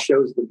data all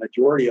shows the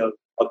majority of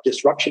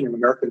disruption in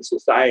American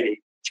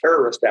society,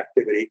 terrorist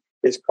activity,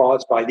 is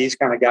caused by these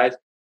kind of guys.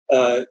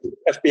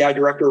 FBI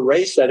Director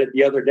Wray said it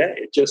the other day.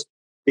 It just,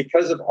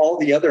 because of all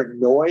the other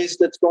noise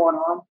that's going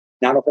on,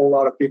 not a whole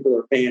lot of people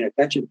are paying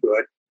attention to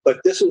it. But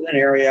this is an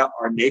area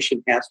our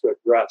nation has to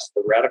address,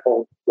 the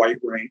radical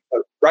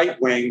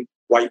right-wing,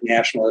 white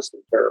nationalists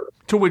and terrorists.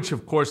 To which,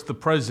 of course, the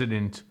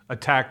president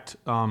attacked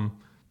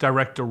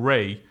Director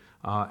Wray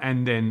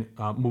and then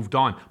moved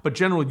on. But,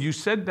 General, you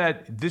said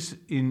that this,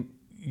 in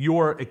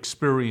your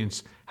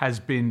experience,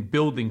 has been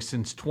building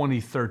since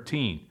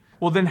 2013.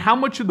 Well, then how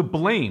much of the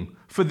blame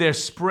for their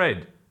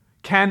spread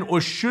can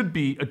or should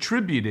be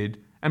attributed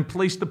and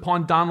placed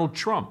upon Donald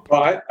Trump?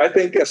 Well, I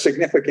think a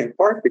significant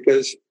part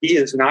because he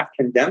is not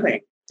condemning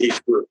these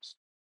groups.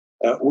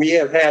 We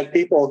have had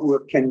people who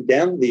have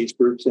condemned these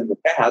groups in the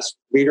past,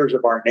 leaders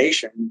of our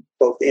nation,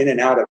 both in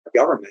and out of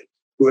government,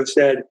 who have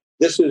said,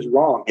 this is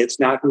wrong. It's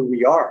not who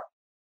we are.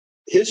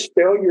 His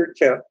failure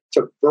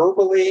to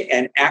verbally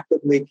and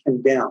actively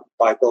condemn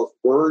by both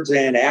words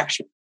and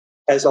action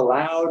has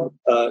allowed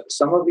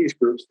some of these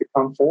groups to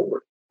come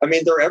forward. I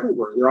mean, they're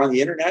everywhere. They're on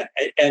the internet.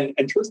 And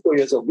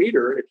truthfully, as a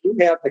leader, if you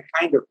have the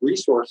kind of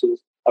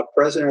resources a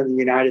president of the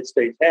United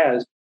States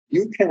has,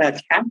 you can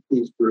attack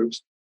these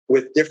groups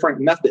with different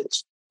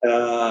methods,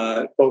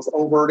 both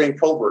overt and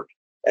covert.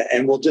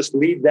 And we'll just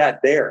leave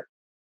that there.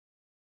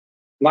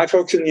 My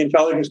folks in the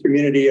intelligence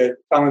community are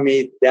telling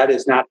me that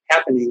is not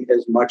happening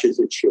as much as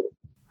it should.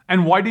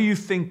 And why do you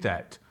think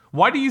that?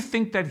 Why do you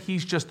think that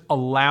he's just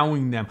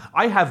allowing them?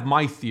 I have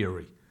my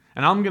theory,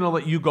 and I'm going to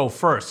let you go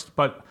first,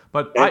 but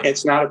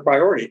it's not a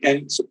priority.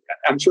 And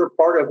I'm sure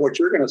part of what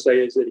you're going to say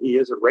is that he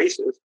is a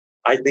racist.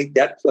 I think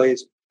that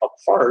plays a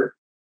part,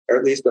 or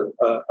at least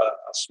a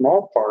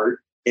small part,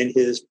 in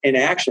his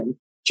inaction,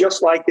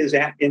 just like his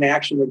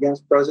inaction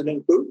against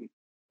President Putin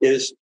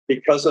is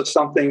because of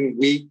something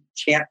we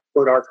can't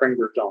put our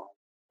fingers on.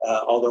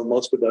 Although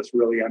most of us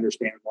really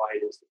understand why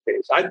it is the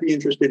case. I'd be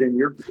interested in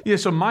your view. Yeah,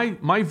 so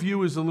my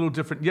view is a little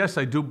different. Yes,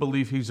 I do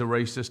believe he's a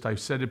racist.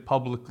 I've said it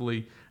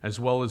publicly as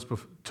well as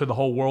to the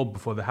whole world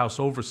before the House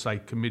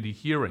Oversight Committee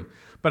hearing.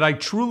 But I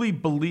truly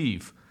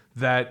believe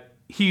that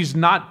he's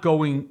not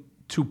going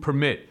to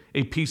permit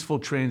a peaceful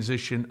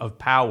transition of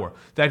power,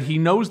 that he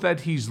knows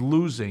that he's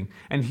losing,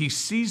 and he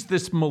sees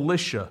this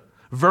militia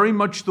very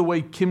much the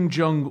way Kim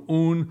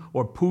Jong-un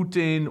or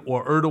Putin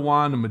or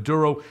Erdogan or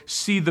Maduro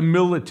see the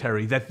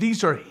military, that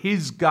these are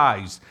his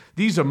guys.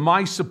 These are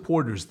my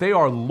supporters. They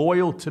are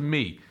loyal to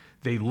me.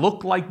 They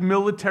look like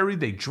military.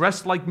 They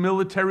dress like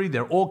military.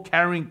 They're all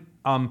carrying,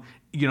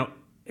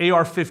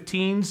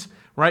 AR-15s,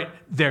 right?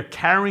 They're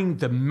carrying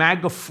the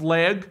MAGA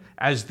flag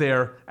as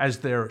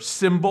their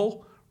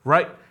symbol,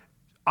 right?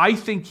 I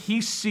think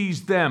he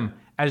sees them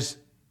as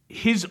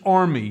his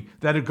army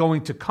that are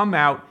going to come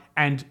out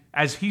and,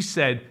 as he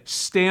said,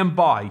 stand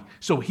by.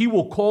 So he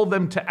will call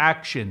them to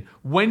action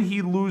when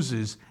he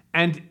loses,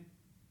 and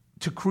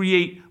to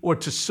create or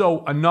to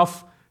sow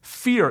enough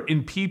fear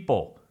in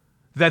people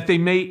that they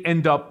may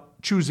end up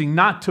choosing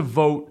not to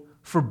vote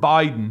for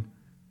Biden,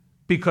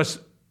 because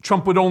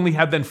Trump would only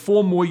have then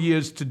 4 more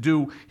years to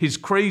do his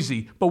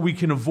crazy, but we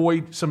can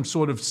avoid some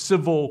sort of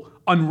civil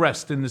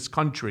unrest in this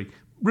country.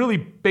 Really,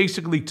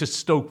 basically to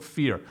stoke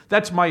fear.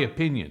 That's my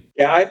opinion.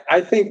 Yeah,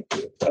 I think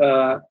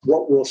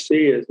what we'll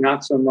see is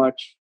not so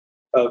much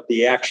of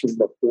the action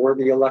before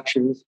the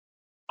elections.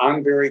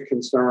 I'm very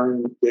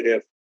concerned that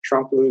if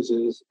Trump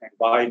loses and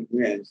Biden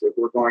wins, that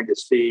we're going to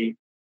see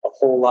a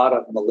whole lot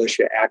of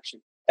militia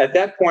action. At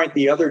that point,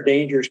 the other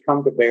dangers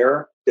come to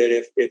bear,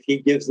 that if he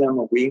gives them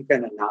a wink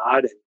and a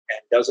nod and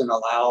doesn't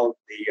allow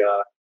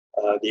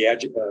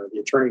the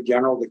attorney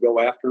general to go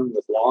after him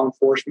with law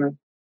enforcement,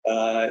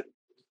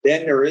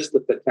 then there is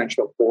the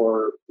potential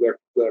for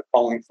the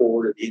calling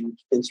forward of the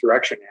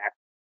Insurrection Act.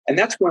 And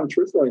that's when,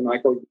 truthfully,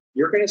 Michael,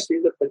 you're going to see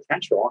the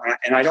potential.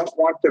 And I don't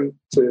want them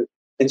to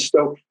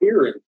stoke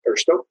fear in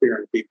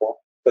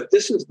people, but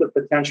this is the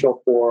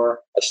potential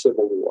for a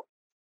civil war.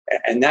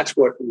 And that's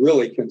what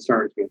really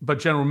concerns me. But,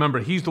 General, remember,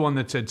 he's the one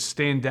that said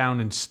stand down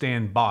and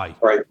stand by.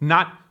 Right.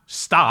 Not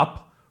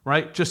stop,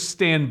 right? Just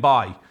stand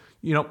by.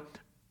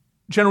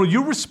 General,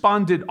 you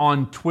responded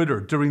on Twitter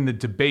during the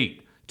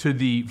debate to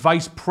the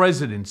vice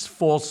president's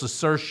false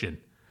assertion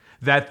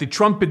that the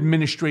Trump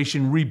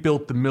administration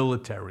rebuilt the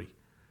military.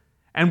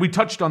 And we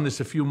touched on this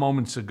a few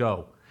moments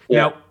ago.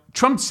 Yeah. Now,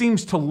 Trump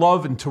seems to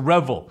love and to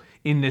revel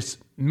in this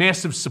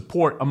massive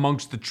support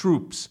amongst the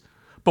troops.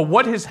 But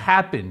what has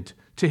happened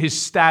to his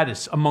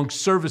status amongst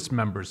service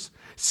members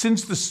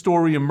since the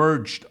story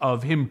emerged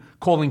of him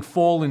calling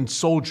fallen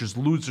soldiers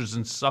losers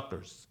and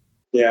suckers?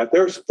 Yeah,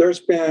 there's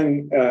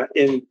been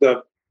in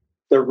the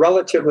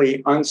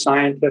relatively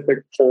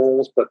unscientific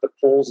polls, but the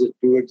polls that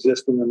do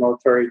exist in the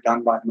military,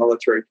 done by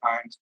Military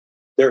Times,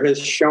 there has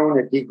shown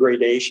a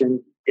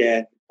degradation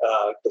in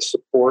the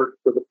support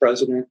for the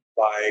president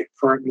by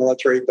current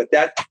military. But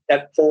that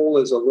poll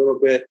is a little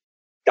bit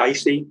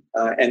dicey,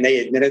 and they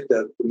admit it.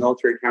 The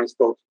Military Times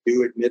folks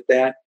do admit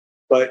that.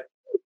 But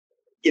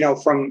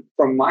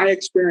from my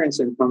experience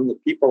and from the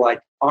people I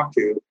talked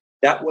to,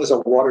 that was a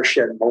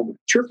watershed moment.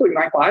 Truthfully,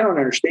 Michael, I don't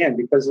understand,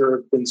 because there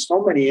have been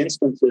so many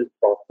instances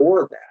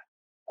before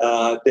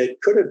that that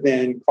could have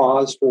been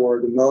cause for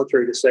the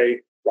military to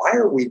say, why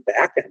are we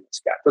backing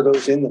this guy, for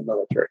those in the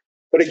military?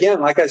 But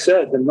again, like I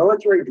said, the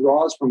military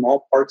draws from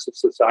all parts of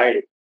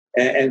society.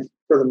 And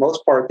for the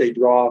most part, they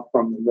draw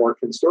from the more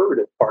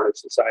conservative part of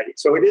society.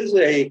 So it is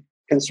a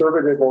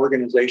conservative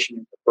organization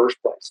in the first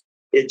place.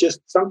 It just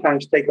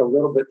sometimes takes a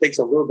little bit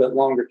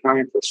longer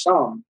time for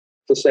some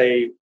to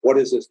say, what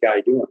is this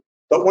guy doing?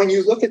 But when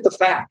you look at the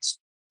facts,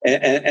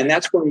 and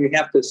that's when you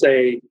have to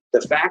say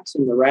the facts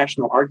and the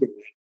rational argument,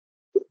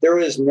 there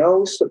is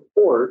no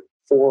support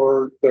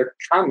for the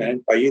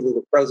comment by either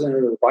the president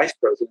or the vice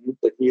president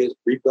that he has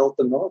rebuilt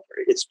the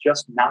military. It's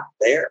just not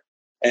there.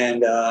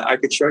 And I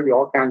could show you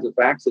all kinds of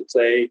facts that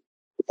say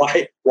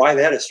why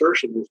that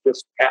assertion is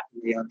just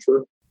patently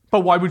untrue.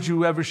 But why would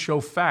you ever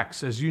show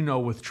facts? As you know,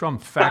 with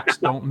Trump, facts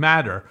don't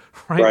matter,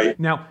 right?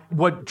 Now,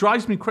 what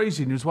drives me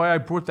crazy, and is why I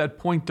brought that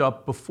point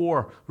up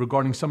before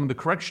regarding some of the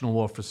correctional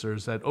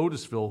officers at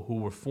Otisville who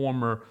were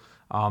former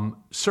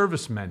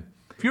servicemen.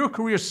 If you're a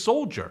career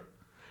soldier,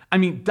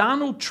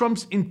 Donald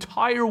Trump's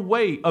entire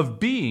way of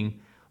being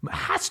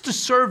has to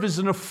serve as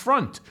an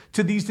affront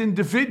to these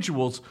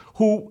individuals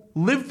who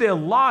live their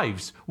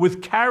lives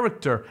with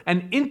character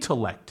and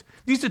intellect.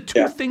 These are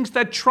two things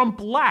that Trump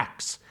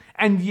lacks.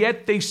 And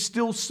yet they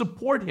still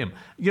support him.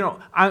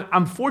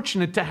 I'm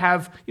fortunate to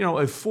have, a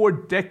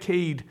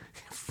 4-decade,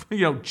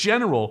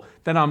 general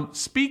that I'm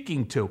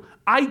speaking to.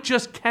 I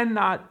just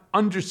cannot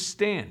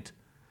understand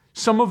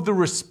some of the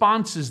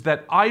responses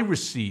that I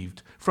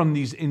received from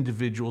these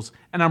individuals.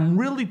 And I'm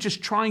really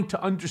just trying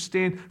to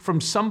understand from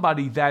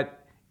somebody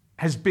that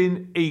has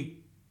been a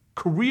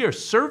career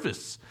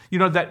service,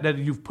 that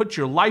you've put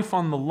your life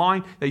on the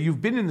line, that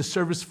you've been in the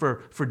service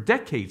for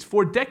decades,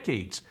 4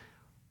 decades.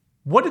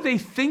 What are they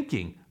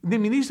thinking?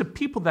 These are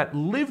people that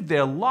live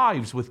their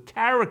lives with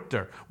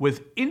character,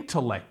 with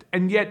intellect,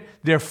 and yet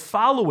they're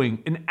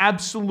following an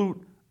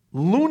absolute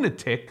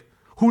lunatic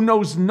who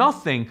knows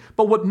nothing.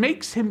 But what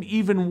makes him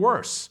even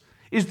worse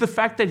is the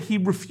fact that he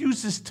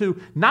refuses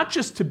to, not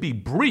just to be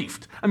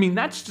briefed.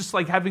 That's just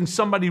like having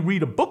somebody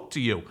read a book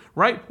to you,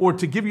 right? Or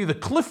to give you the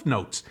Cliff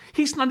Notes.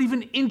 He's not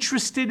even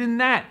interested in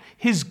that.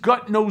 His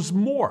gut knows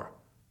more.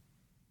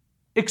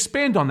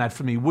 Expand on that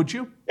for me, would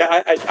you?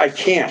 Yeah, I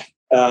can't.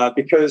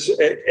 Because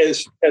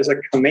as a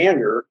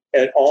commander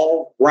at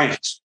all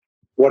ranks,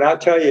 what I'll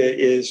tell you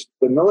is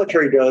the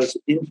military does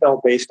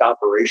intel-based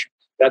operations.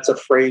 That's a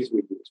phrase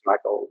we use.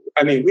 Michael.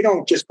 I mean, we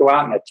don't just go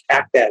out and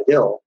attack that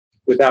hill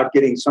without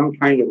getting some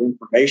kind of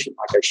information,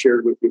 like I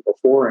shared with you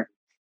before, and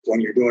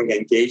when you're doing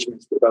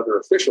engagements with other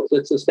officials.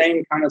 It's the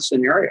same kind of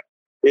scenario.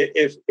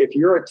 If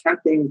you're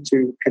attempting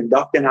to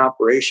conduct an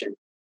operation,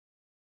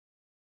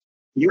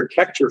 you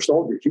protect your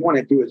soldiers. You want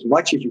to do as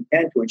much as you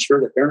can to ensure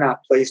that they're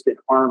not placed in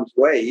harm's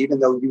way, even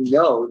though you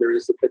know there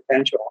is the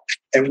potential.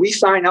 And we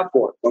sign up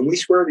for it. When we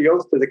swear the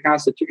oath to the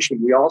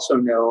Constitution, we also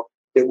know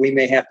that we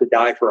may have to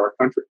die for our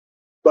country.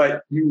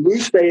 But you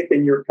lose faith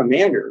in your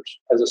commanders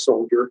as a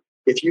soldier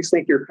if you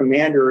think your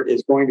commander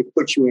is going to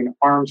put you in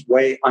harm's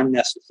way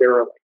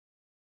unnecessarily.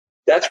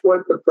 That's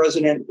what the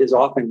president is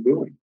often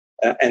doing.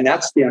 And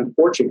that's the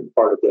unfortunate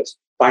part of this.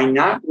 By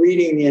not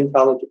reading the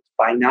intelligence,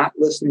 by not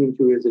listening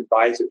to his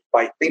advisors,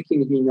 by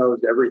thinking he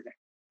knows everything.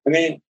 I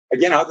mean,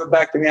 again, I'll go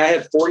back to me. I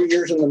had 40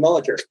 years in the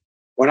military.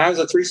 When I was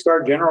a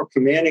 3-star general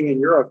commanding in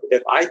Europe,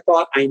 if I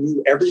thought I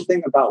knew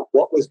everything about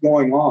what was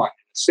going on in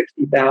a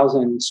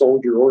 60,000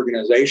 soldier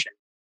organization,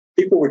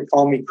 people would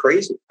call me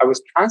crazy. I was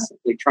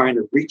constantly trying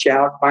to reach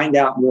out, find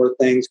out more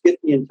things, get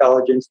the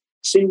intelligence,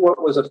 see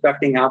what was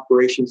affecting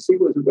operations, see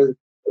what was.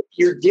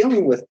 You're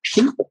dealing with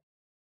people.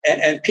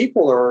 And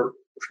people are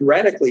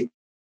radically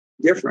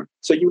different.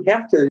 So you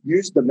have to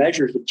use the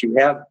measures that you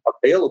have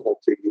available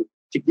to you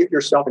to give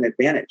yourself an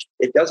advantage.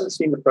 It doesn't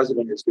seem the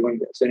president is doing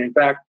this. And in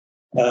fact,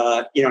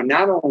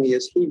 not only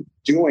is he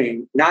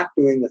not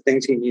doing the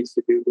things he needs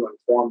to do to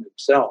inform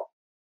himself,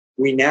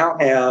 we now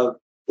have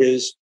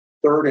his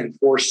 3rd and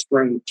 4th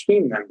string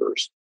team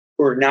members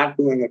who are not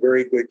doing a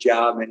very good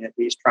job in at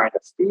least trying to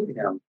feed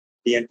him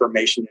the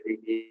information that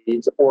he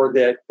needs, or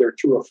that they're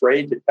too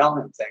afraid to tell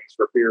him things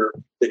for fear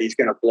that he's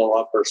going to blow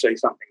up or say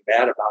something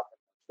bad about them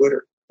on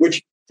Twitter,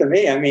 which to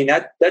me, I mean,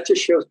 that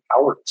just shows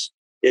cowardice.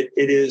 It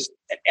is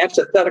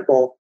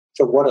antithetical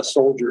to what a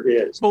soldier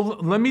is. Well,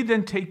 let me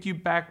then take you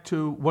back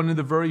to one of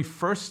the very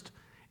first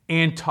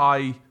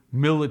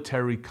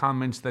anti-military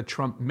comments that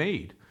Trump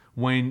made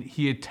when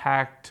he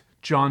attacked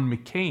John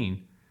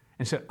McCain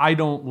and said, I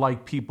don't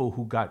like people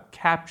who got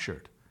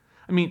captured.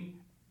 I mean,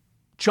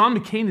 John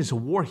McCain is a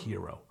war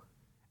hero.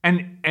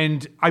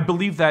 And I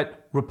believe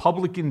that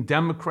Republican,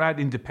 Democrat,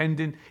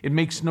 Independent, it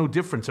makes no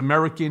difference.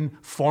 American,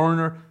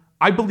 foreigner,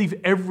 I believe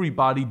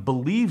everybody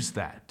believes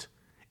that,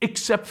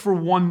 except for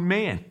one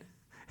man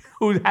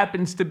who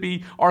happens to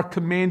be our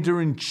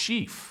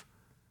commander-in-chief.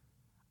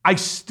 I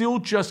still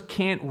just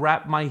can't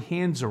wrap my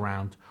hands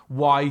around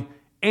why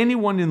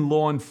anyone in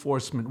law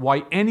enforcement,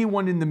 why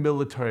anyone in the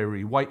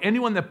military, why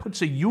anyone that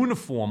puts a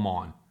uniform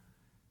on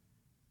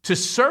to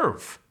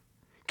serve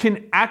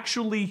can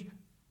actually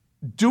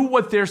do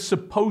what they're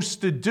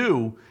supposed to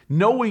do,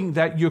 knowing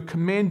that your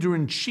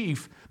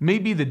commander-in-chief may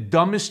be the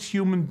dumbest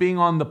human being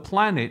on the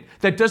planet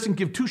that doesn't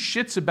give 2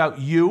 shits about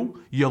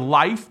you, your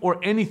life, or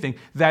anything.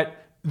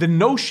 That the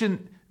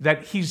notion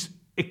that he's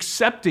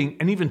accepting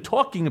and even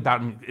talking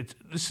about,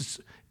 this is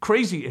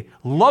crazy,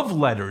 love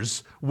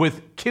letters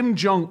with Kim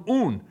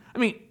Jong-un. I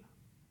mean,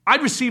 I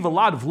receive a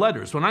lot of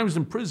letters. When I was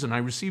in prison, I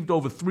received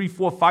over 3,000,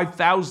 4,000,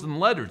 5,000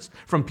 letters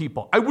from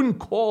people. I wouldn't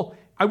call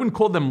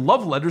them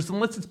love letters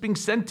unless it's being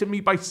sent to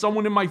me by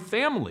someone in my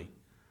family.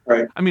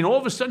 Right. I mean, all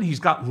of a sudden he's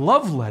got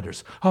love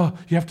letters. Oh,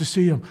 you have to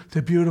see them.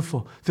 They're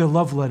beautiful. They're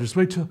love letters.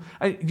 Wait till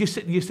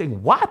you're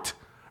saying what?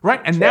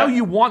 Right? And now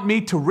you want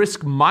me to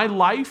risk my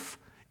life?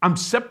 I'm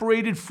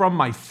separated from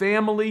my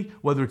family,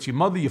 whether it's your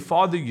mother, your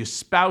father, your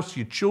spouse,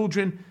 your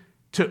children,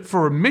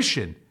 for a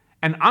mission.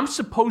 And I'm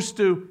supposed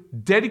to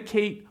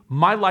dedicate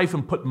my life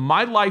and put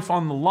my life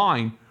on the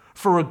line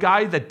for a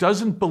guy that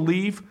doesn't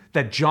believe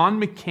that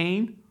John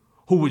McCain,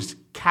 who was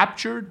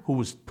captured, who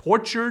was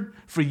tortured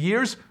for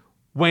years,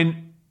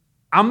 when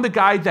I'm the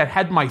guy that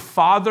had my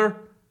father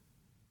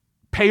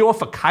pay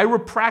off a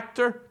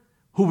chiropractor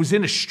who was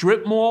in a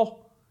strip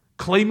mall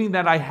claiming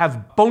that I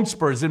have bone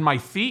spurs in my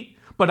feet,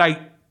 but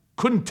I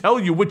couldn't tell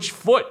you which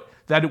foot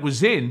that it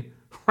was in,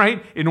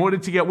 right? In order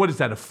to get, what is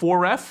that, a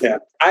 4F? Yeah,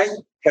 I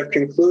have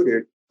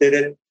concluded that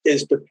it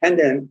is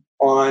dependent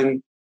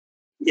on,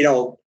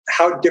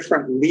 how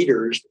different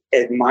leaders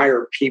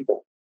admire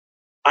people.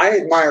 I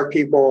admire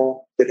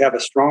people that have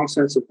a strong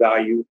sense of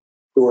value,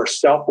 who are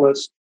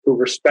selfless, who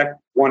respect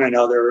one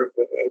another,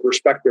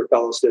 respect their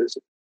fellow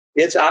citizens.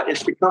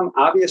 It's become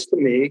obvious to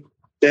me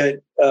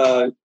that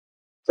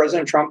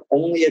President Trump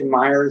only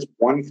admires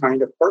one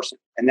kind of person,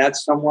 and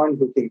that's someone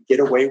who can get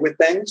away with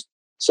things,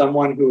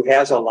 someone who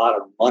has a lot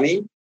of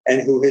money,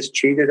 and who has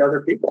cheated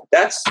other people.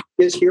 That's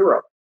his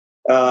hero.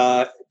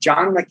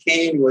 John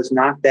McCain was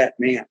not that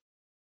man.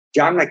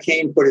 John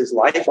McCain put his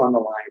life on the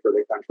line for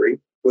the country,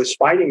 was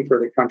fighting for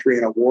the country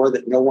in a war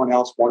that no one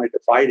else wanted to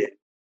fight in.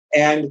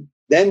 And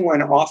then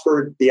when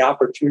offered the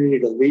opportunity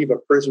to leave a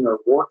prisoner of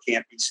war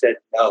camp, he said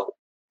no,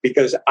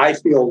 because I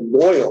feel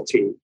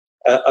loyalty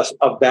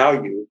of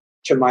value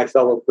to my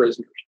fellow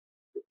prisoners.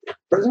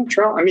 President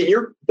Trump,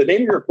 the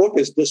name of your book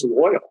is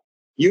Disloyal.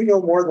 You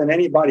know more than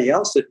anybody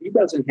else that he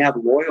doesn't have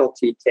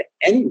loyalty to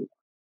anyone.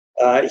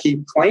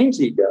 He claims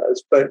he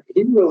does, but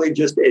he really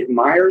just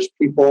admires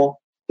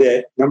people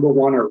that, number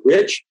one, are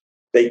rich,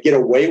 they get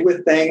away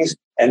with things,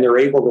 and they're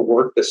able to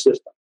work the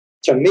system.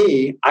 To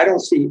me, I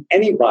don't see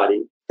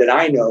anybody that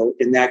I know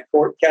in that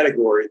court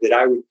category that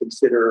I would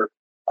consider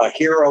a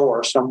hero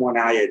or someone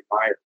I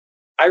admire.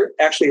 I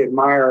actually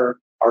admire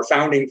our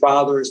founding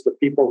fathers, the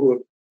people who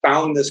have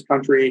found this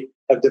country,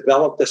 have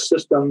developed a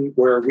system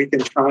where we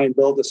can try and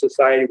build a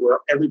society where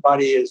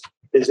everybody is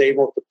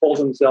able to pull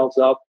themselves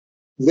up,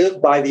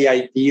 live by the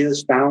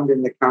ideas found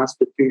in the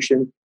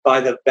Constitution,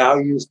 by the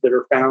values that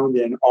are found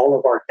in all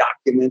of our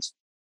documents.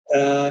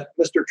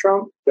 Mr.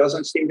 Trump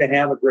doesn't seem to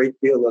have a great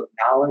deal of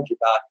knowledge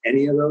about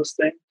any of those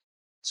things.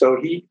 So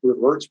he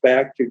reverts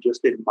back to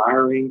just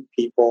admiring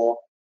people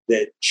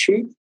that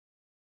cheat,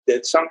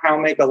 that somehow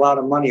make a lot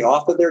of money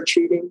off of their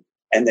cheating,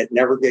 and that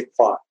never get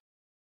caught.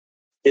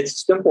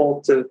 It's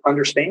simple to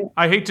understand.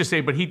 I hate to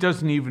say, but he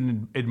doesn't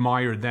even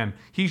admire them.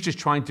 He's just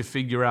trying to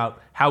figure out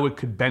how it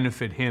could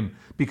benefit him,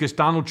 because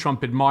Donald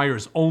Trump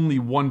admires only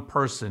one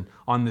person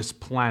on this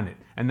planet,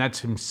 and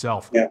that's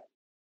himself. Yeah.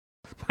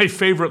 My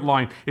favorite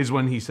line is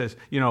when he says,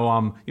 the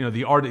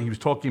art. He was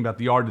talking about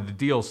the art of the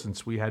deal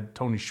since we had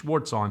Tony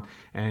Schwartz on,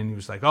 and he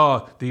was like,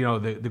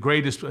 the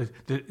greatest,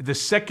 the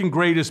second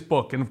greatest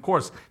book, and of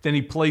course, then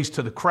he plays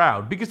to the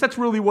crowd because that's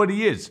really what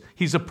he is.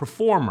 He's a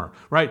performer,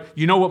 right?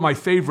 You know what my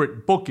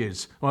favorite book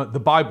is? The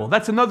Bible.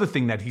 That's another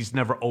thing that he's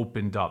never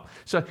opened up.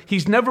 So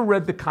he's never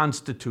read the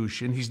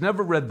Constitution. He's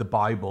never read the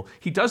Bible.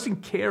 He doesn't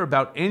care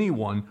about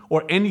anyone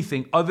or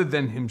anything other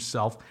than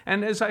himself.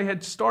 And as I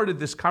had started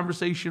this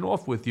conversation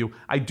off with you,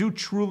 I do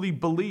truly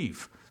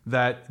believe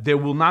that there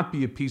will not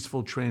be a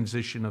peaceful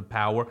transition of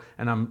power,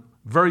 and I'm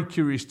very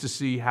curious to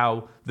see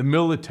how the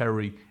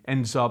military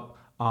ends up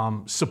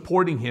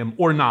supporting him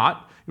or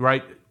not,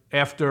 right,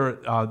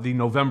 after the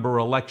November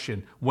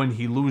election when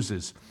he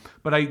loses.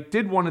 But I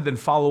did want to then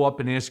follow up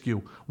and ask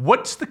you,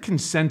 what's the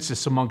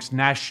consensus amongst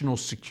national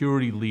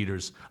security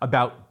leaders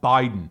about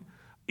Biden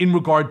in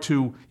regard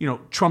to,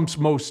 Trump's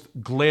most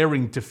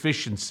glaring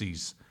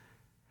deficiencies?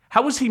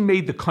 How has he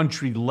made the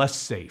country less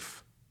safe?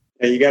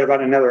 You got about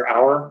another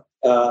hour.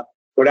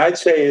 What I'd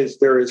say is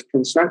there is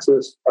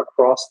consensus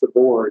across the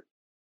board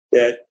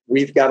that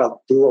we've got to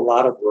do a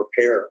lot of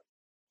repair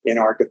in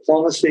our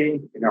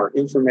diplomacy, in our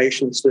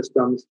information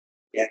systems,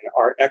 in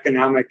our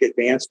economic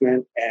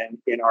advancement, and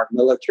in our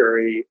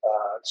military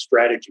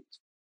strategies.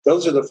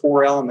 Those are the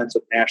four elements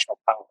of national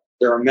power.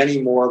 There are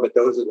many more, but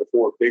those are the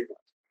four big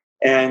ones.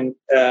 And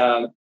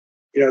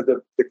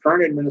the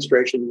current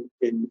administration,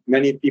 in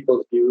many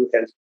people's view,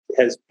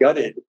 has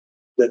gutted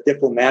the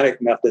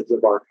diplomatic methods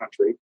of our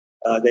country.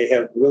 They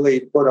have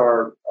really put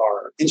our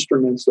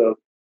instruments of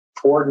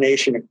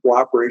coordination and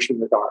cooperation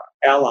with our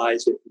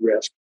allies at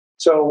risk.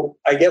 So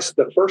I guess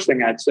the first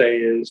thing I'd say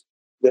is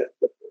that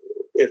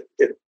if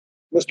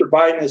Mr.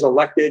 Biden is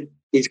elected,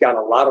 he's got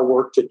a lot of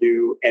work to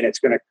do, and it's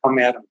going to come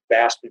at him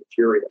fast and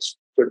furious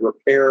to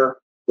repair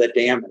the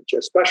damage,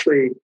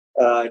 especially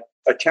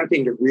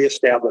attempting to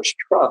reestablish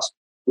trust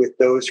with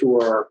those who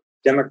are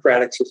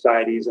democratic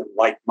societies and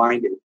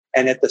like-minded.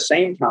 And at the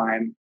same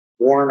time,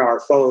 warn our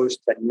foes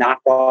to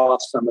knock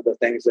off some of the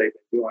things they've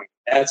been doing.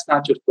 That's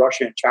not just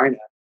Russia and China.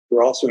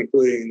 We're also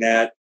including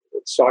that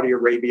Saudi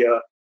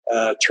Arabia,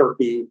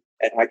 Turkey,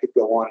 and I could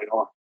go on and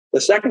on.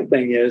 The second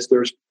thing is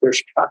there's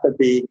got to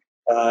be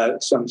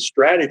some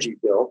strategy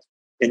built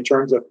in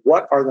terms of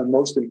what are the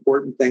most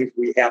important things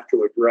we have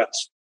to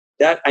address.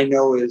 That I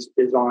know is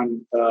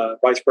on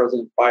Vice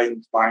President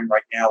Biden's mind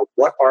right now.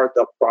 What are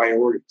the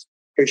priorities?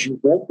 Because you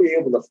won't be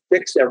able to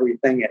fix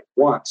everything at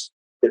once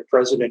that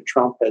President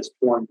Trump has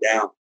torn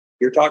down.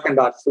 You're talking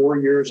about 4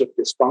 years of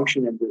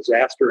dysfunction and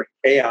disaster and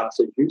chaos,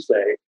 as you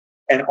say,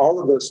 and all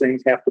of those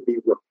things have to be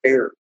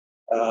repaired.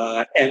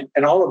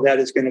 And all of that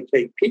is going to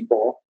take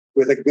people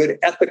with a good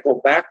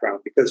ethical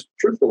background, because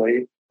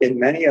truthfully, in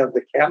many of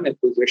the cabinet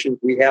positions,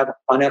 we have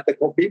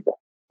unethical people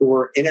who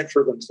are in it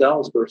for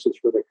themselves versus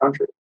for the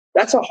country.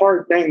 That's a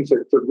hard thing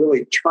to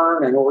really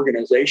turn an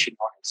organization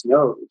on its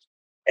nose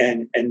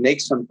and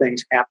make some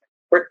things happen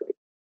quickly.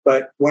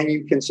 But when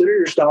you consider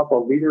yourself a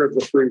leader of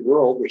the free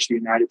world, which the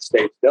United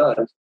States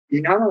does,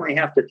 you not only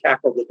have to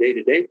tackle the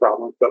day-to-day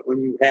problems, but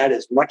when you've had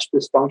as much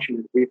dysfunction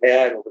as we've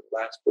had over the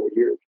last 4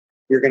 years,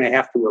 you're going to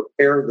have to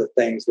repair the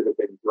things that have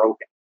been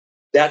broken.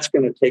 That's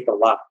going to take a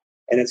lot.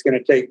 And it's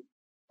going to take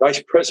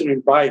Vice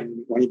President Biden,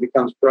 when he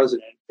becomes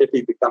president, if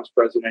he becomes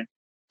president,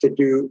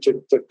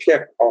 to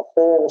pick a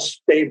whole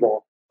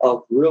stable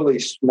of really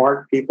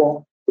smart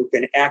people who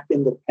can act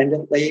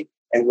independently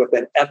and with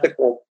an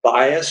ethical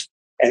bias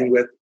and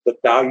with the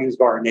values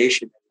of our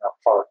nation in their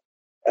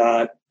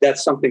heart.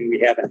 That's something we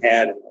haven't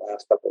had in the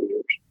last couple of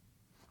years.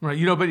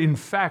 Right. But in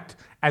fact,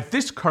 at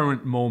this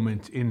current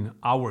moment in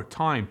our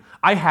time,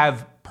 I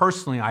have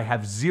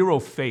zero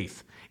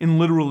faith in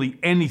literally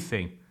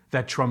anything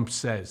that Trump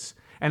says.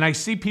 And I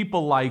see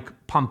people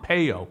like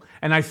Pompeo,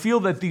 and I feel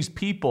that these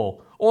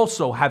people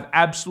also have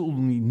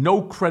absolutely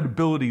no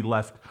credibility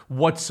left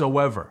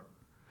whatsoever.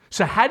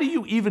 So how do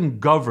you even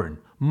govern,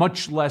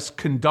 much less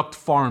conduct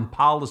foreign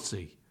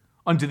policy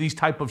under these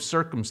type of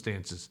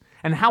circumstances?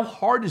 And how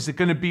hard is it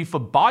going to be for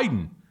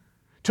Biden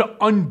to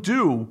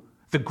undo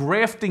the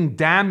grafting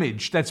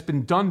damage that's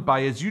been done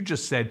by, as you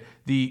just said,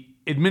 the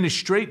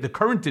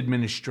current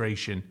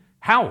administration.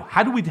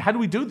 How do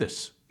we do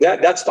this?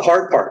 That's the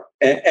hard part.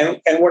 And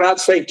what I'd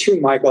say too,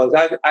 Michael,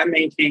 is I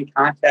maintain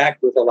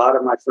contact with a lot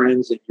of my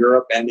friends in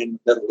Europe and in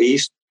the Middle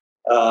East,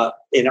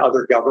 in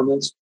other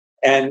governments,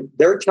 and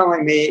they're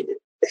telling me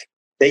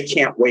they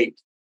can't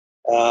wait.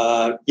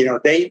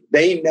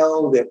 They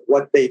know that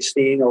what they've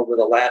seen over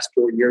the last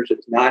 4 years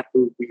is not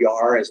who we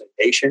are as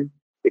a nation,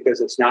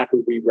 because it's not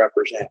who we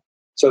represent.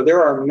 So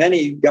there are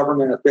many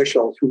government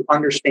officials who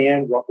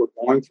understand what we're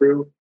going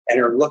through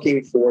and are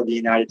looking for the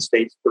United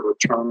States to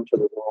return to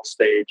the world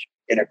stage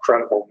in a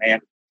credible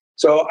manner.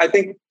 So I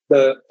think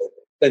the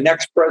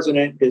next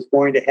president is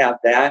going to have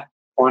that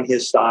on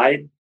his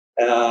side,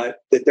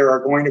 that there are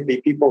going to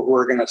be people who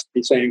are going to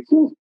be saying,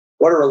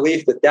 what a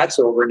relief that that's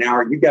over now.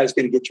 Are you guys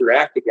going to get your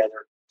act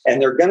together?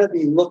 And they're going to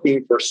be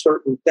looking for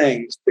certain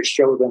things to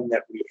show them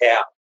that we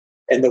have.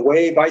 And the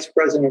way Vice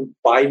President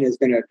Biden is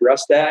going to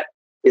address that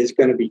is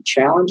going to be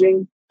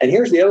challenging. And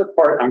here's the other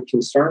part I'm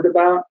concerned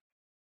about.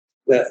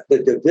 The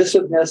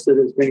divisiveness that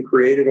has been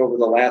created over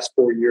the last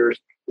 4 years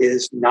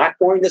is not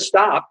going to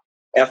stop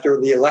after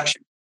the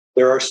election.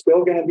 There are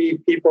still going to be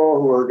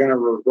people who are going to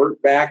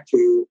revert back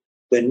to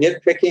the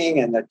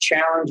nitpicking and the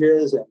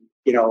challenges and,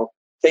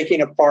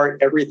 taking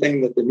apart everything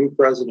that the new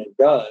president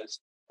does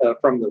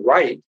from the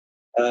right.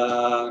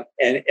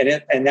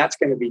 And that's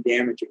going to be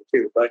damaging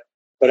too. But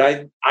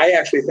I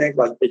actually think,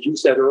 like as you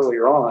said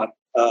earlier on,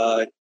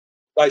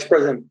 Vice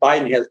President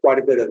Biden has quite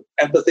a bit of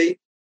empathy.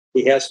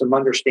 He has some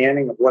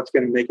understanding of what's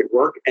going to make it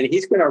work. And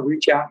he's going to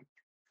reach out and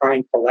try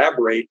and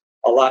collaborate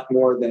a lot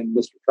more than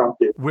Mr. Trump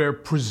did. We're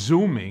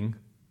presuming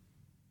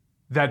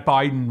that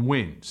Biden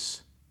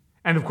wins.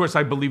 And of course,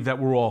 I believe that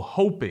we're all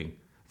hoping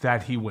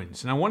that he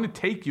wins. And I want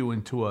to take you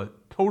into a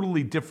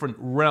totally different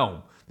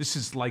realm. This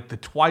is like the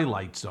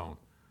Twilight Zone.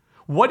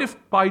 What if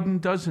Biden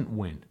doesn't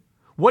win?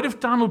 What if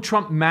Donald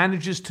Trump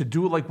manages to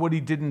do like what he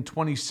did in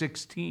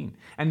 2016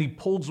 and he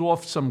pulls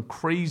off some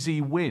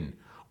crazy win?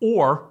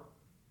 Or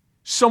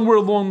somewhere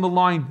along the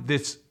line,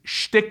 this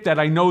shtick that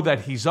I know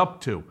that he's up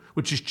to,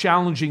 which is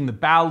challenging the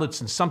ballots,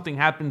 and something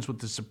happens with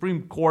the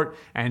Supreme Court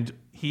and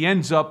he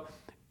ends up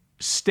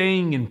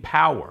staying in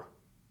power.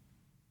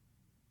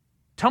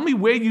 Tell me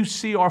where you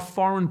see our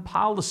foreign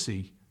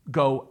policy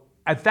go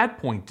at that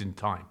point in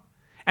time.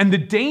 And the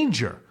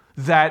danger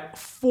that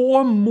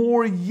 4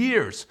 more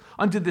years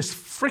under this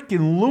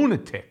freaking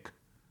lunatic.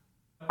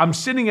 I'm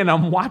sitting and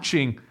I'm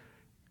watching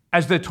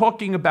as they're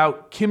talking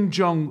about Kim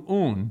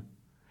Jong-un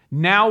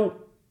now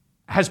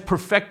has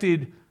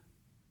perfected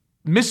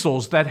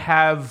missiles that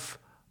have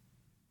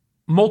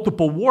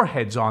multiple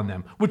warheads on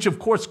them, which of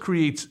course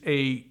creates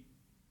a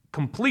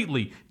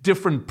completely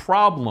different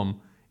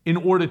problem in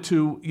order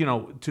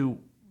to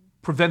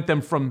prevent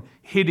them from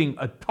hitting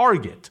a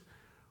target.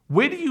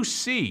 Where do you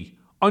see,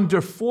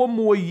 under 4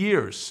 more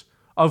years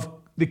of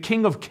the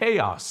king of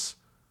chaos,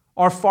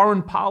 our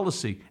foreign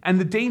policy and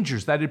the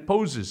dangers that it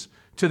poses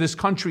to this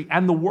country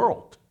and the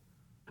world?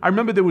 I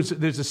remember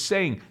there's a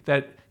saying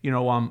that,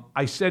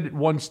 I said it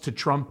once to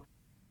Trump: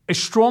 a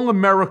strong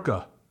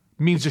America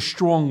means a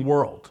strong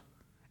world,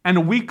 and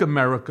a weak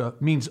America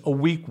means a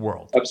weak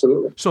world.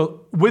 Absolutely.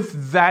 So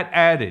with that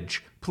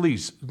adage,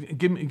 please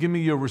give me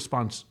your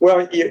response.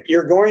 Well,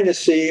 you're going to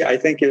see, I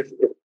think if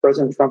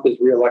President Trump is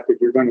reelected,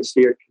 you're going to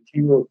see a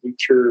continual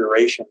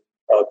deterioration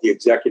of the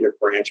executive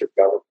branch of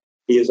government.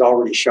 He has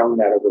already shown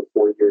that over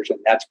 4 years, and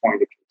that's going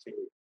to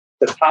continue.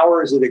 The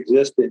powers that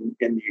exist in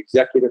the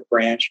executive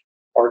branch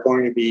are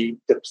going to be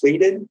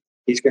depleted.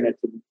 He's going to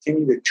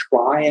continue to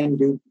try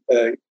and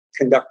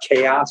conduct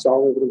chaos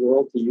all over the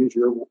world, to use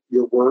your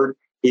word.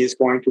 He is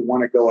going to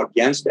want to go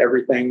against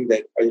everything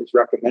that is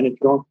recommended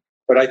to him.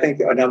 But I think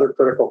another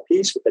critical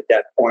piece at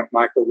that point,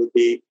 Michael, would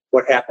be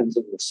what happens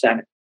in the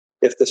Senate.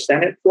 If the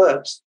Senate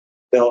flips,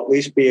 they'll at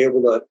least be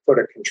able to put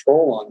a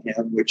control on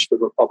him, which the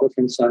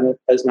Republican Senate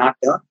has not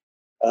done.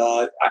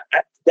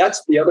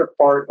 That's the other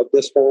part of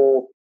this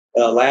whole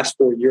last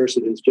 4 years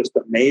that has just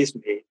amazed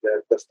me,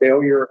 the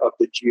failure of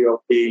the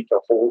GOP to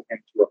hold him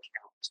to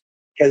account.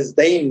 Because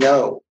they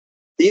know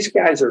these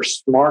guys are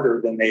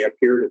smarter than they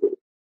appear to be.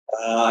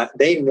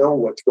 They know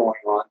what's going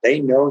on. They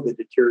know the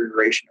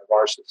deterioration of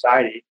our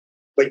society,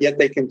 but yet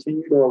they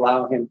continue to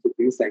allow him to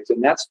do things.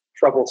 And that's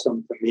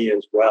troublesome to me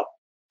as well.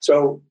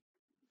 So,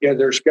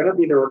 there's going to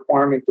be the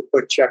requirement to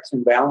put checks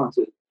and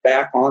balances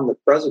back on the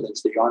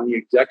presidency, on the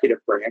executive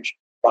branch,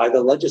 by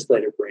the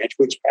legislative branch,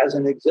 which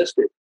hasn't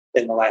existed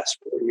in the last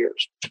 4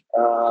 years.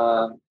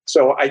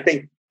 So I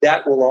think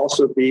that will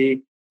also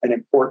be an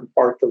important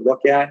part to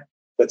look at.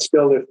 But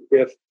still,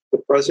 if the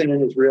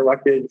president is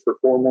reelected for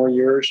 4 more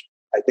years,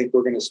 I think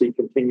we're going to see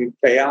continued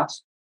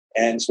chaos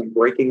and some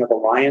breaking of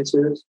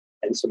alliances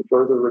and some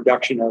further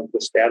reduction of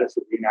the status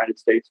of the United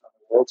States on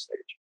the world stage.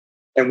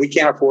 And we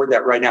can't afford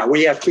that right now.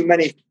 We have too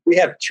many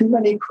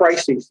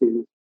crises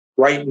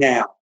right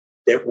now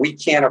that we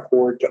can't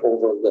afford to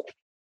overlook.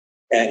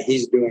 And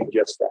he's doing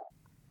just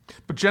that.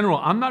 But General,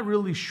 I'm not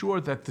really sure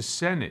that the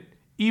Senate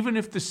even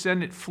if the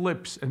Senate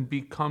flips and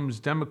becomes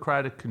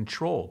Democratic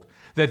controlled,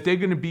 that they're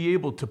going to be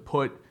able to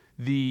put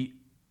the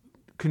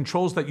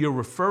controls that you're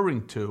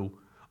referring to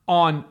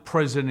on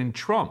President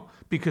Trump.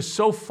 Because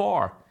so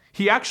far,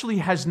 he actually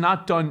has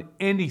not done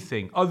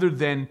anything other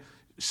than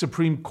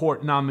Supreme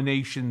Court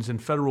nominations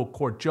and federal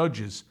court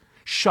judges,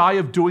 shy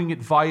of doing it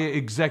via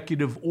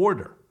executive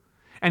order.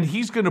 And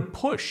he's going to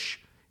push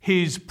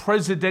his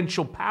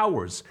presidential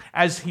powers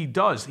as he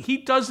does. He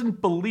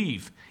doesn't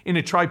believe in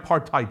a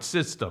tripartite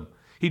system.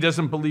 He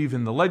doesn't believe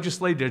in the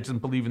legislature, doesn't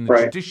believe in the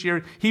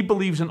judiciary. He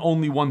believes in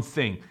only one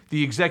thing,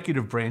 the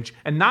executive branch,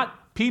 and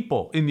not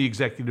people in the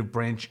executive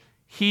branch,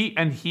 he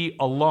and he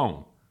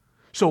alone.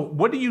 So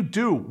what do you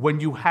do when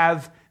you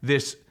have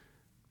this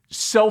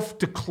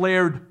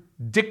self-declared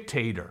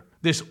dictator,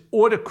 this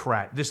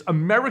autocrat, this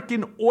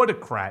American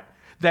autocrat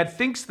that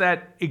thinks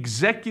that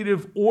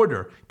executive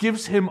order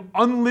gives him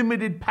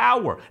unlimited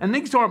power? And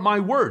these aren't my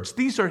words.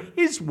 These are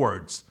his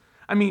words.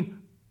 I mean,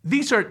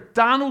 these are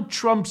Donald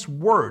Trump's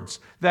words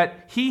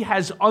that he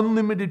has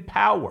unlimited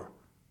power.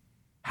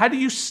 How do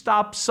you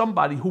stop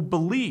somebody who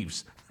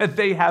believes that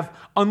they have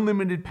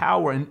unlimited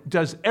power and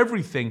does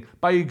everything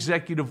by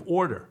executive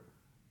order,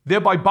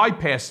 thereby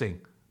bypassing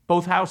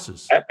both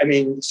houses? I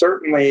mean,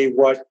 certainly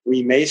what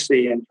we may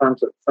see in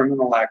terms of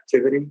criminal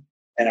activity,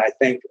 and I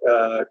think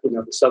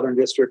the Southern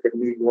District of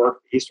New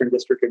York, the Eastern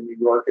District of New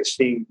York is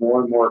seeing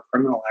more and more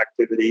criminal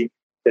activity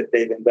that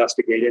they've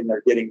investigated, and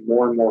they're getting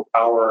more and more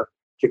power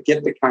to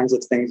get the kinds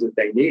of things that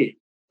they need,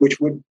 which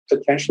would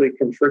potentially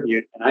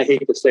contribute. And I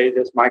hate to say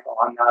this, Michael,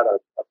 I'm not a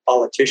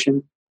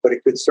politician, but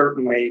it could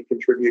certainly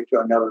contribute to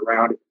another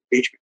round of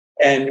impeachment.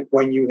 And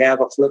when you have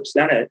a flip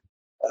Senate,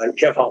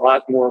 you have a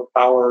lot more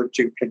power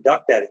to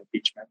conduct that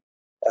impeachment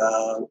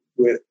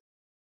with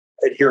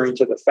adhering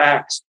to the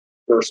facts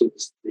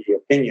versus the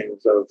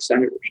opinions of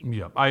senators.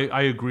 Yeah,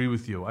 I agree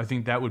with you. I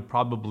think that would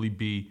probably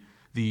be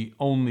the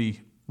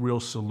only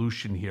real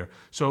solution here.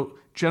 So,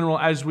 General,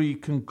 as we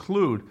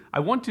conclude,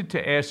 I wanted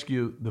to ask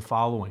you the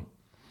following.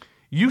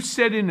 You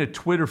said in a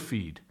Twitter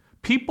feed,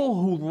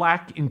 people who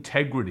lack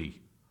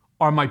integrity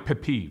are my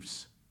pet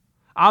peeves.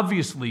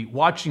 Obviously,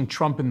 watching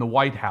Trump in the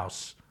White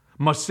House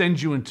must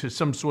send you into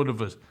some sort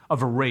of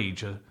a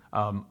rage,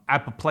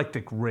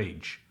 apoplectic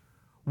rage.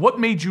 What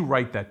made you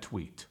write that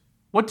tweet?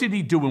 What did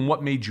he do and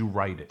what made you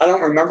write it? I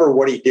don't remember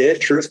what he did,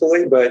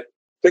 truthfully, but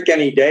pick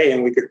any day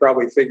and we could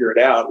probably figure it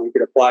out. We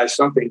could apply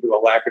something to a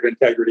lack of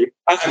integrity.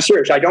 I'm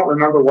serious. I don't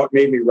remember what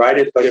made me write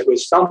it, but it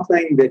was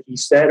something that he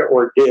said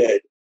or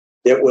did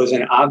that was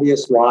an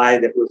obvious lie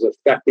that was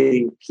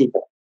affecting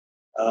people.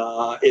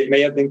 It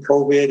may have been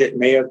COVID. It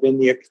may have been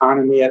the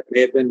economy. It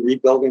may have been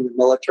rebuilding the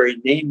military.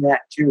 Name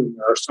that tune.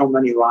 There are so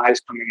many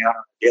lies coming out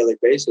on a daily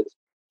basis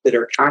that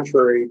are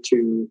contrary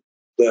to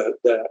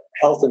the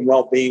health and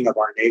well-being of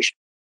our nation.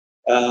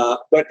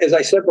 But as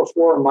I said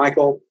before,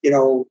 Michael,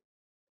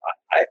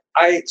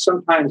 I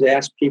sometimes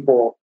ask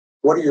people,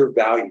 what are your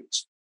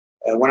values?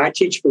 When I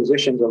teach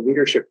physicians a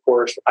leadership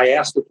course, I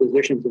ask the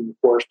physicians in the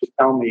course to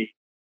tell me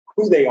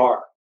who they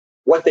are,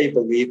 what they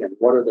believe in,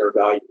 what are their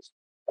values.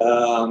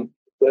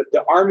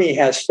 The Army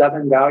has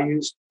 7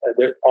 values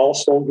that all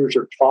soldiers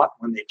are taught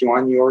when they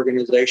join the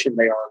organization.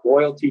 They are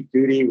loyalty,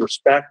 duty,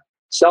 respect,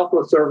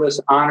 selfless service,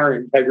 honor,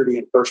 integrity,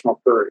 and personal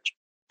courage.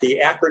 The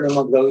acronym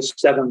of those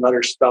 7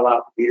 letters spell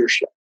out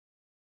leadership.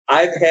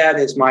 I've had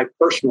as my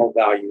personal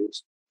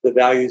values the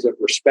values of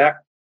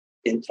respect,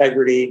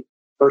 integrity,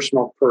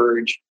 personal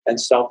courage, and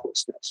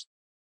selflessness.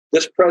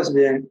 This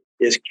president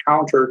is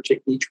counter to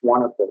each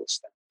one of those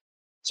things.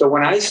 So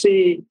when I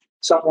see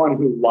someone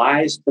who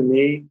lies to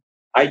me,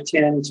 I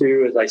tend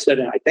to, as I said,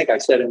 and I think I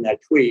said in that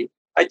tweet,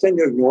 I tend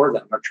to ignore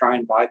them or try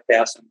and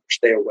bypass them or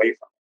stay away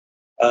from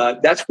them.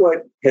 That's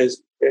what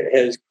has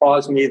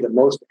caused me the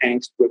most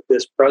angst with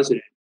this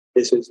president,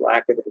 is his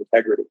lack of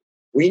integrity.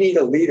 We need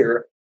a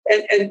leader.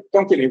 And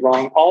don't get me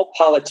wrong, all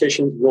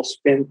politicians will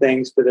spin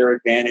things to their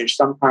advantage.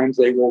 Sometimes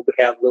they will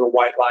have little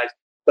white lies.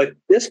 But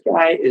this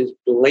guy is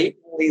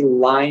blatantly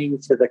lying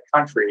to the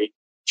country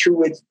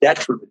to its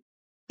detriment.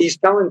 He's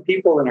telling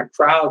people in a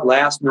crowd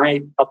last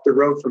night up the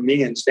road from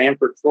me in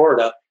Sanford,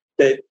 Florida,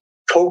 that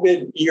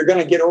COVID, you're going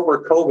to get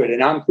over COVID,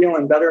 and I'm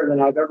feeling better than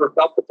I've ever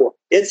felt before.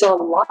 It's a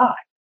lie.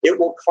 It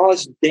will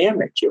cause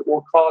damage. It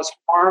will cause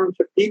harm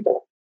to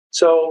people.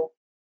 So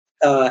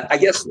I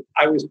guess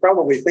I was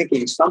probably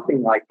thinking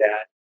something like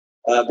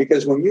that,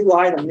 because when you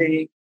lie to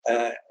me,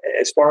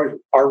 as far as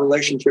our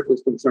relationship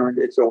is concerned,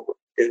 it's over.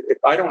 If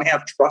I don't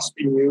have trust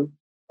in you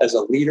as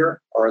a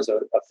leader or as a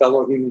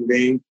fellow human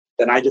being,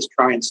 then I just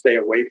try and stay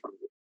away from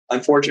you.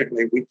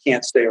 Unfortunately, we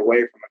can't stay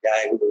away from a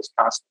guy who is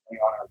constantly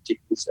on our TV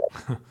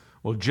set.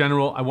 Well,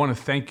 General, I want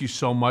to thank you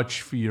so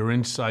much for your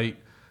insight.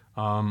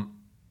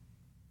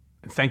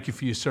 Thank you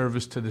for your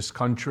service to this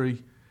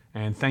country.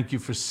 And thank you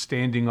for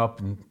standing up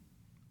and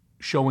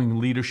showing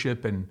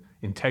leadership and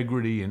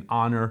integrity and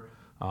honor.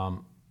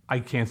 I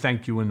can't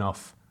thank you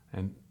enough.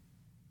 And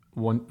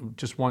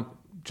just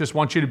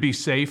want you to be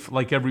safe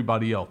like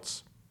everybody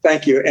else.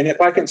 Thank you. And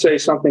if I can say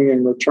something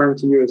in return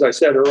to you, as I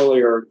said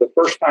earlier, the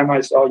first time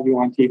I saw you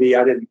on TV,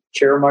 I didn't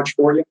care much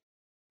for you.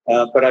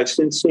 But I've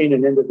since seen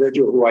an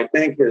individual who I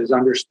think has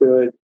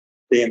understood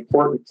the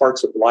important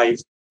parts of life,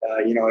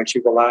 and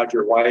you've allowed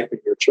your wife and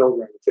your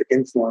children to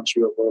influence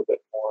you a little bit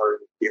more in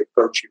the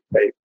approach you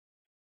take.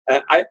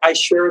 I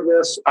share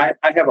this. I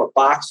have a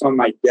box on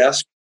my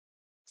desk.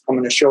 I'm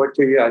going to show it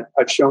to you.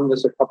 I've shown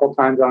this a couple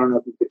times. I don't know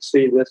if you can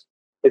see this.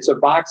 It's a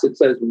box that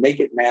says "Make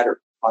It Matter"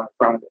 on the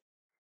front of it.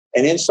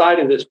 And inside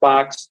of this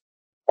box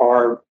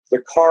are the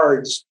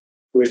cards,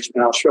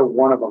 and I'll show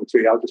one of them to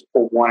you. I'll just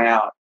pull one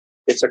out.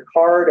 It's a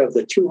card of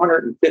the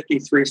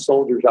 253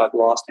 soldiers I've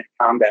lost in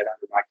combat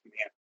under my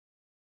command.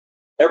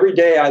 Every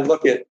day I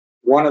look at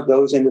one of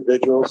those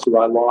individuals who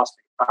I lost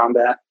in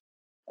combat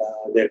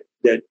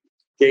that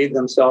gave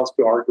themselves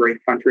to our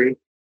great country.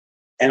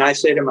 And I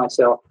say to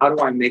myself, how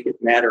do I make it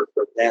matter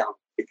for them?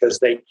 Because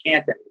they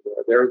can't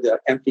anymore. They're the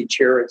empty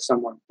chair at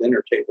someone's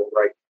dinner table,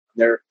 right?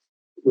 They're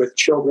with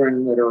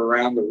children that are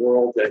around the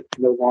world that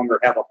no longer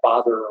have a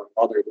father or a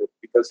mother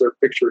because they're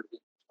pictured in this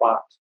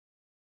box.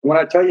 And what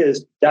I tell you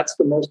is that's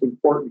the most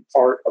important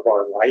part of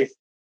our life,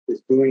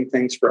 is doing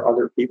things for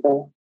other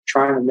people,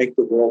 trying to make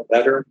the world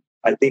better.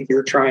 I think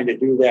you're trying to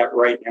do that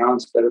right now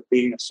instead of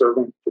being a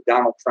servant to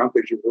Donald Trump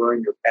as you were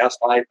in your past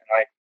life.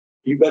 And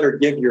you better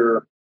give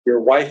your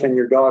wife and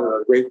your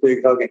daughter a great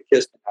big hug and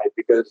kiss tonight,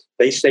 because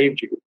they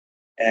saved you.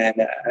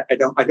 And I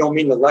don't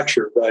mean to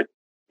lecture, but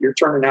you're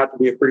turning out to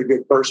be a pretty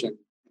good person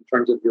in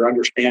terms of your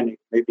understanding,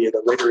 maybe at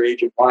a later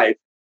age in life,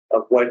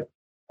 of what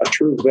a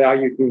true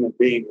valued human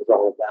being is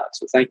all about.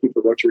 So thank you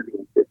for what you're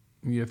doing.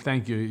 Yeah,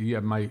 thank you.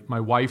 Yeah, my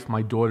wife,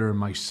 my daughter, and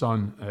my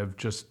son have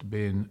just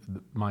been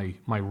my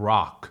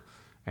rock.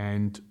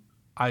 And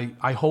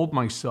I hold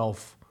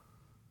myself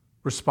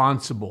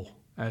responsible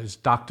as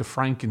Dr.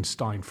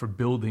 Frankenstein for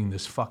building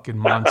this fucking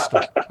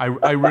monster.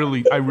 I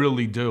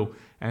really do.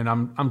 And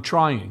I'm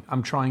trying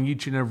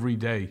each and every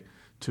day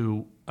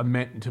to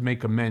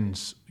make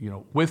amends,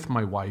 with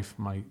my wife,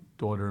 my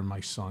daughter, and my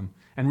son,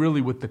 and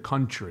really with the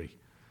country.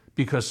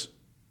 Because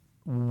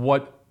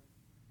what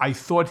I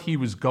thought he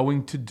was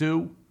going to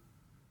do,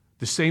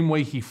 the same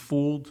way he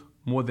fooled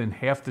more than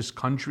half this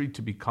country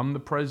to become the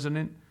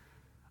president,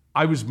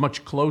 I was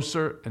much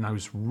closer, and I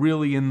was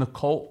really in the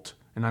cult,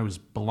 and I was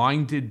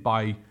blinded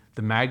by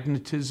the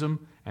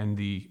magnetism and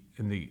the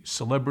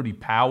celebrity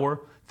power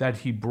that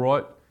he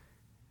brought.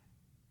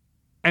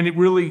 And it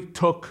really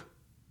took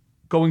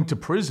going to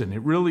prison.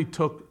 It really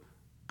took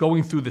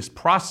going through this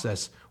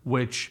process,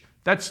 which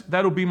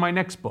that'll be my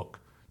next book,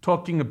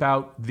 talking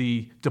about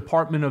the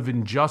Department of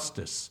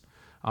Injustice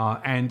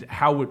and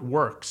how it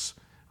works.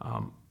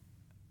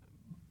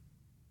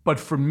 But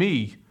for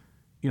me,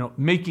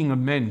 making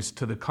amends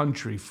to the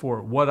country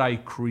for what I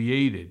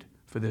created,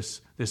 for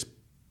this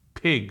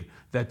pig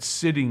that's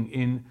sitting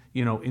in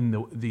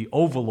the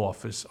Oval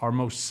Office, our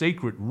most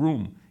sacred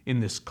room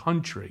in this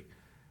country.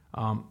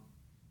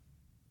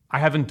 I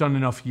haven't done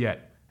enough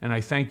yet, and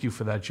I thank you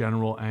for that,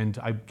 General. And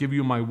I give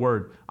you my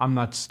word, I'm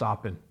not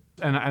stopping,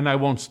 and I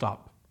won't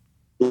stop.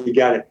 You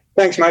got it.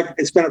 Thanks, Mike.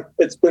 It's been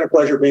a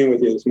pleasure being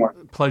with you this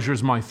morning. Pleasure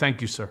is mine.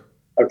 Thank you, sir.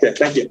 Okay,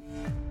 thank you.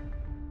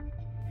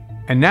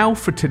 And now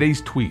for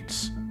today's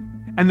tweets.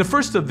 And the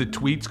first of the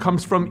tweets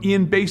comes from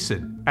Ian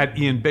Basin, at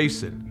Ian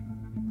Basin.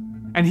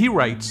 And he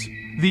writes,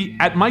 the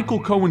At Michael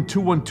Cohen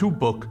 212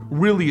 book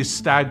really is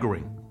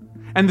staggering.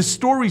 And the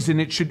stories in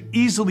it should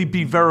easily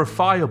be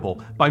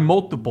verifiable by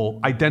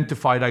multiple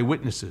identified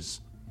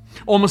eyewitnesses.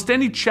 Almost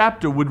any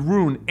chapter would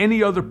ruin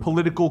any other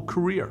political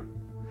career.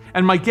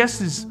 And my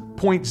guess is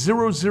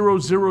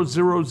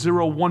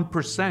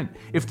 0.00001%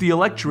 if the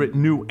electorate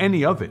knew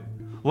any of it,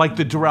 like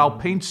the Doral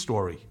Paint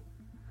story.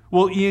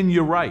 Well, Ian,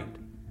 you're right.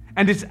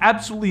 And it's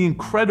absolutely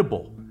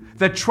incredible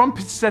that Trump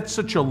has set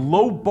such a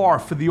low bar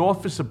for the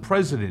office of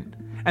president,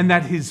 and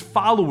that his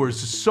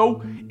followers are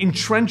so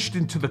entrenched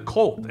into the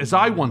cult, as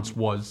I once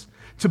was,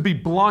 to be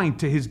blind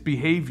to his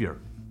behavior.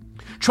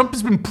 Trump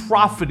has been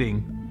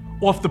profiting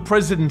off the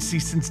presidency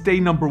since day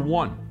number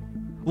one.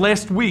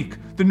 Last week,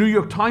 the New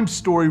York Times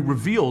story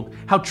revealed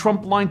how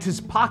Trump lined his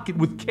pocket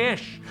with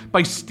cash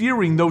by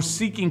steering those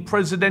seeking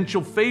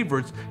presidential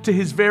favors to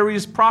his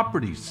various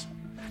properties.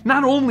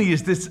 Not only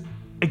is this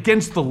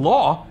against the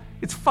law,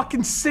 it's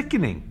fucking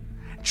sickening.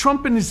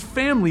 Trump and his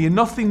family are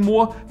nothing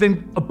more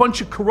than a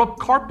bunch of corrupt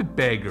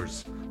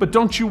carpetbaggers. But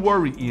don't you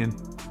worry, Ian.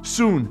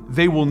 Soon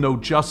they will know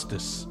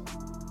justice.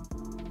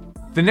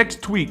 The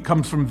next tweet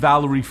comes from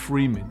Valerie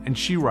Freeman, and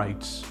she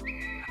writes,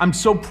 I'm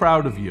so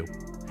proud of you,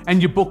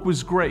 and your book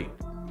was great.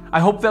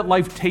 I hope that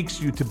life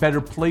takes you to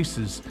better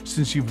places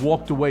since you've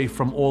walked away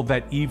from all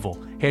that evil.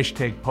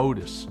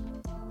 #POTUS.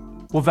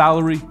 Well,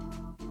 Valerie,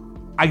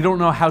 I don't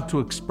know how to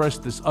express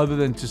this other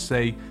than to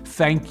say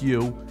thank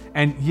you.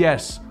 And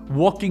yes,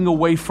 walking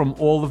away from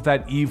all of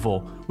that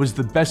evil was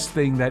the best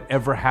thing that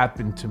ever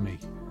happened to me.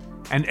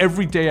 And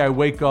every day I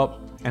wake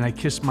up and I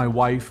kiss my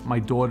wife, my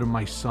daughter,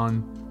 my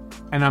son,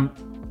 and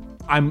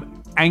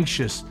I'm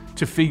anxious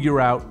to figure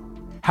out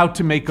how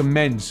to make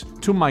amends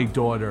to my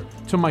daughter,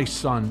 to my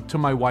son, to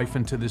my wife,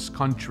 and to this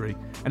country.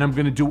 and I'm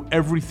going to do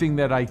everything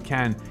that I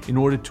can in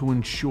order to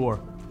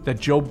ensure that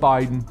Joe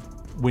Biden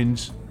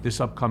wins this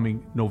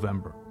upcoming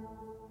November.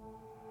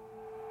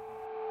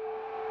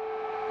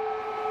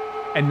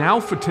 And now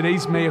for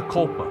today's mea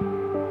culpa.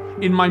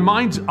 In my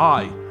mind's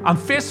eye, I'm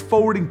fast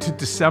forwarding to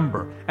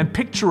December and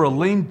picture a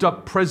lame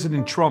duck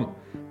President Trump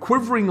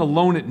quivering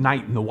alone at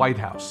night in the White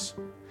House.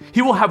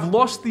 He will have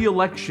lost the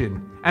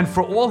election, and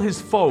for all his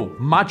faux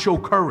macho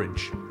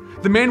courage,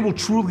 the man will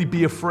truly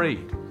be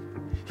afraid.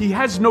 He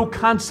has no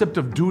concept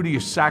of duty or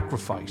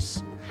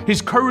sacrifice.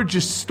 His courage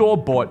is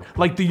store-bought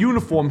like the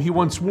uniform he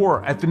once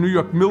wore at the New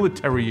York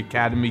Military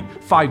Academy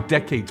 5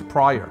 decades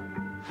prior.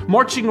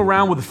 Marching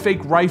around with a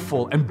fake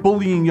rifle and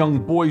bullying young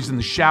boys in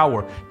the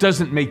shower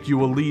doesn't make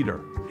you a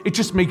leader. It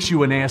just makes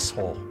you an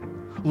asshole.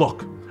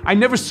 Look, I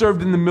never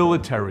served in the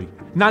military,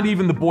 not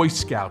even the Boy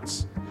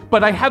Scouts,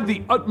 but I have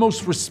the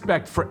utmost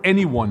respect for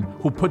anyone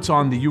who puts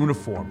on the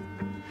uniform.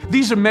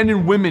 These are men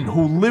and women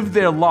who live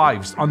their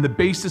lives on the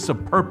basis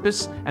of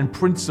purpose and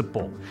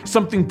principle,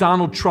 something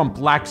Donald Trump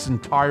lacks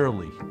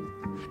entirely.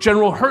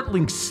 General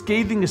Hertling's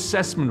scathing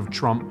assessment of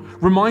Trump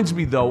reminds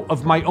me, though,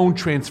 of my own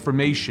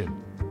transformation.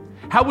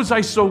 How was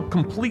I so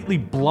completely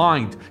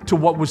blind to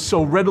what was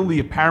so readily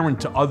apparent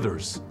to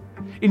others?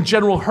 In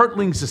General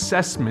Hertling's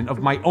assessment of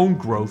my own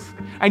growth,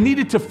 I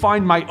needed to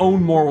find my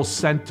own moral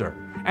center,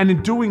 and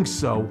in doing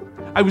so,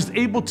 I was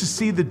able to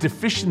see the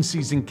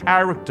deficiencies in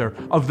character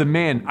of the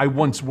man I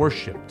once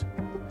worshipped.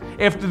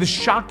 After the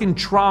shock and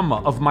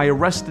trauma of my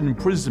arrest and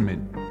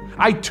imprisonment,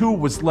 I too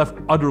was left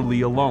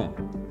utterly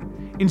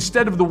alone.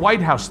 Instead of the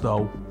White House,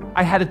 though,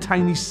 I had a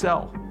tiny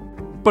cell.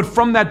 But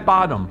from that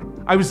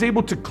bottom, I was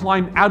able to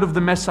climb out of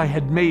the mess I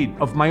had made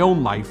of my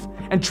own life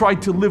and try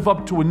to live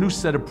up to a new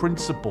set of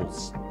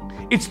principles.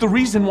 It's the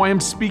reason why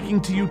I'm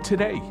speaking to you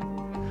today.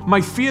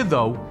 My fear,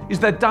 though, is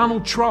that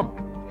Donald Trump,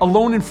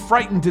 alone and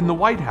frightened in the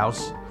White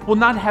House, will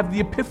not have the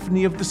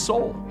epiphany of the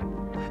soul.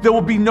 There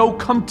will be no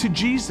come to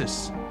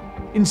Jesus.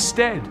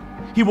 Instead,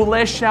 he will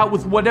lash out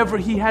with whatever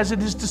he has at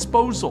his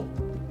disposal.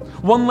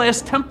 One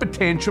last temper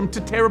tantrum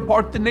to tear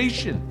apart the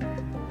nation.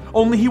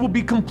 Only he will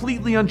be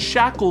completely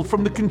unshackled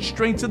from the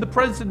constraints of the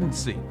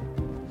presidency.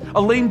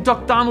 A lame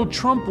duck Donald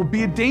Trump will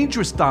be a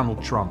dangerous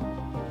Donald Trump.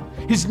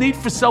 His need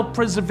for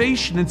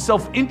self-preservation and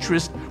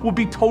self-interest will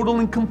be total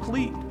and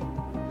complete.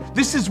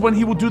 This is when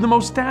he will do the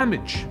most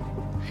damage.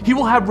 He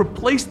will have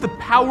replaced the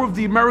power of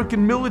the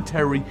American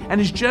military and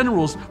his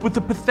generals with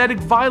the pathetic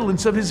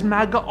violence of his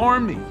MAGA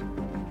army.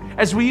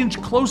 As we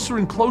inch closer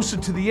and closer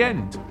to the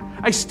end,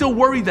 I still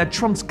worry that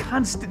Trump's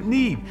constant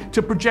need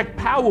to project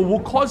power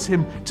will cause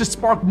him to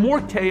spark more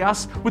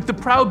chaos with the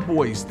Proud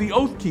Boys, the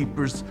Oath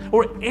Keepers,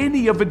 or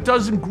any of a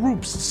dozen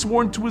groups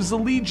sworn to his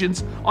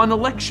allegiance on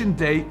Election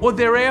Day or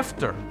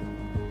thereafter.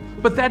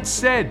 But that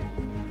said,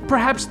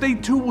 perhaps they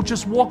too will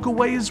just walk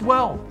away as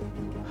well.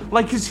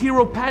 Like his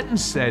hero Patton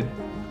said,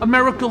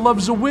 America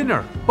loves a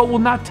winner, but will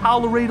not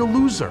tolerate a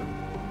loser.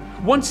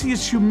 Once he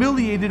is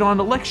humiliated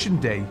on Election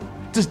Day,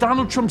 does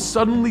Donald Trump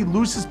suddenly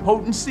lose his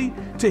potency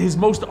to his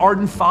most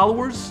ardent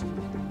followers?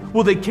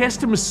 Will they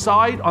cast him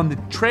aside on the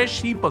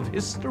trash heap of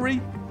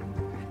history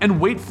and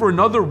wait for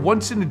another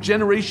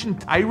once-in-a-generation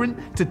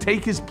tyrant to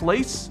take his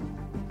place?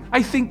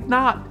 I think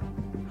not.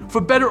 For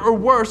better or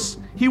worse,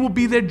 he will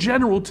be their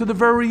general to the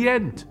very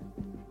end.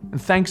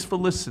 And thanks for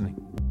listening.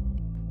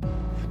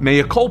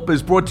 Mea Culpa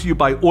is brought to you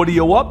by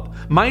Audio Up,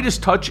 Midas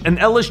Touch, and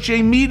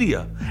LSJ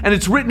Media, and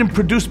it's written and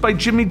produced by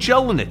Jimmy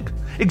Jelinek.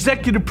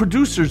 Executive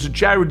producers are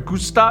Jared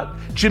Gustat,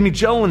 Jimmy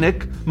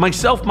Jelinek,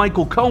 myself,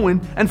 Michael Cohen,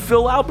 and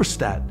Phil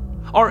Alberstadt.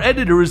 Our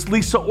editor is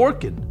Lisa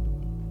Orkin.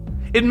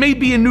 It may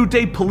be a new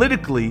day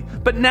politically,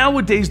 but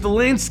nowadays the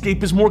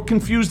landscape is more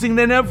confusing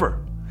than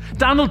ever.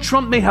 Donald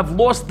Trump may have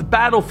lost the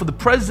battle for the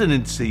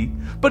presidency,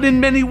 but in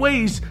many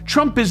ways,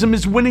 Trumpism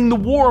is winning the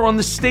war on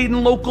the state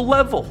and local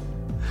level.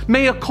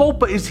 Mea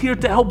Culpa is here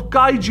to help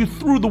guide you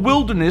through the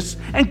wilderness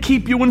and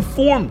keep you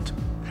informed.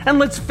 And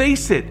let's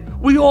face it,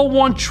 we all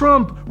want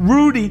Trump,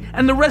 Rudy,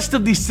 and the rest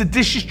of these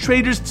seditious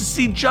traitors to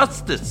see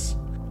justice.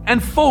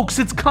 And folks,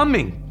 it's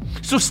coming.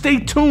 So stay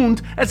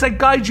tuned as I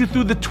guide you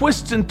through the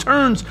twists and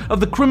turns of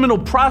the criminal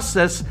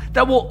process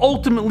that will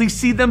ultimately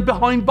see them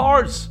behind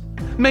bars.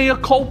 Mea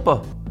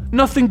Culpa,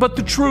 nothing but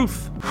the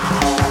truth.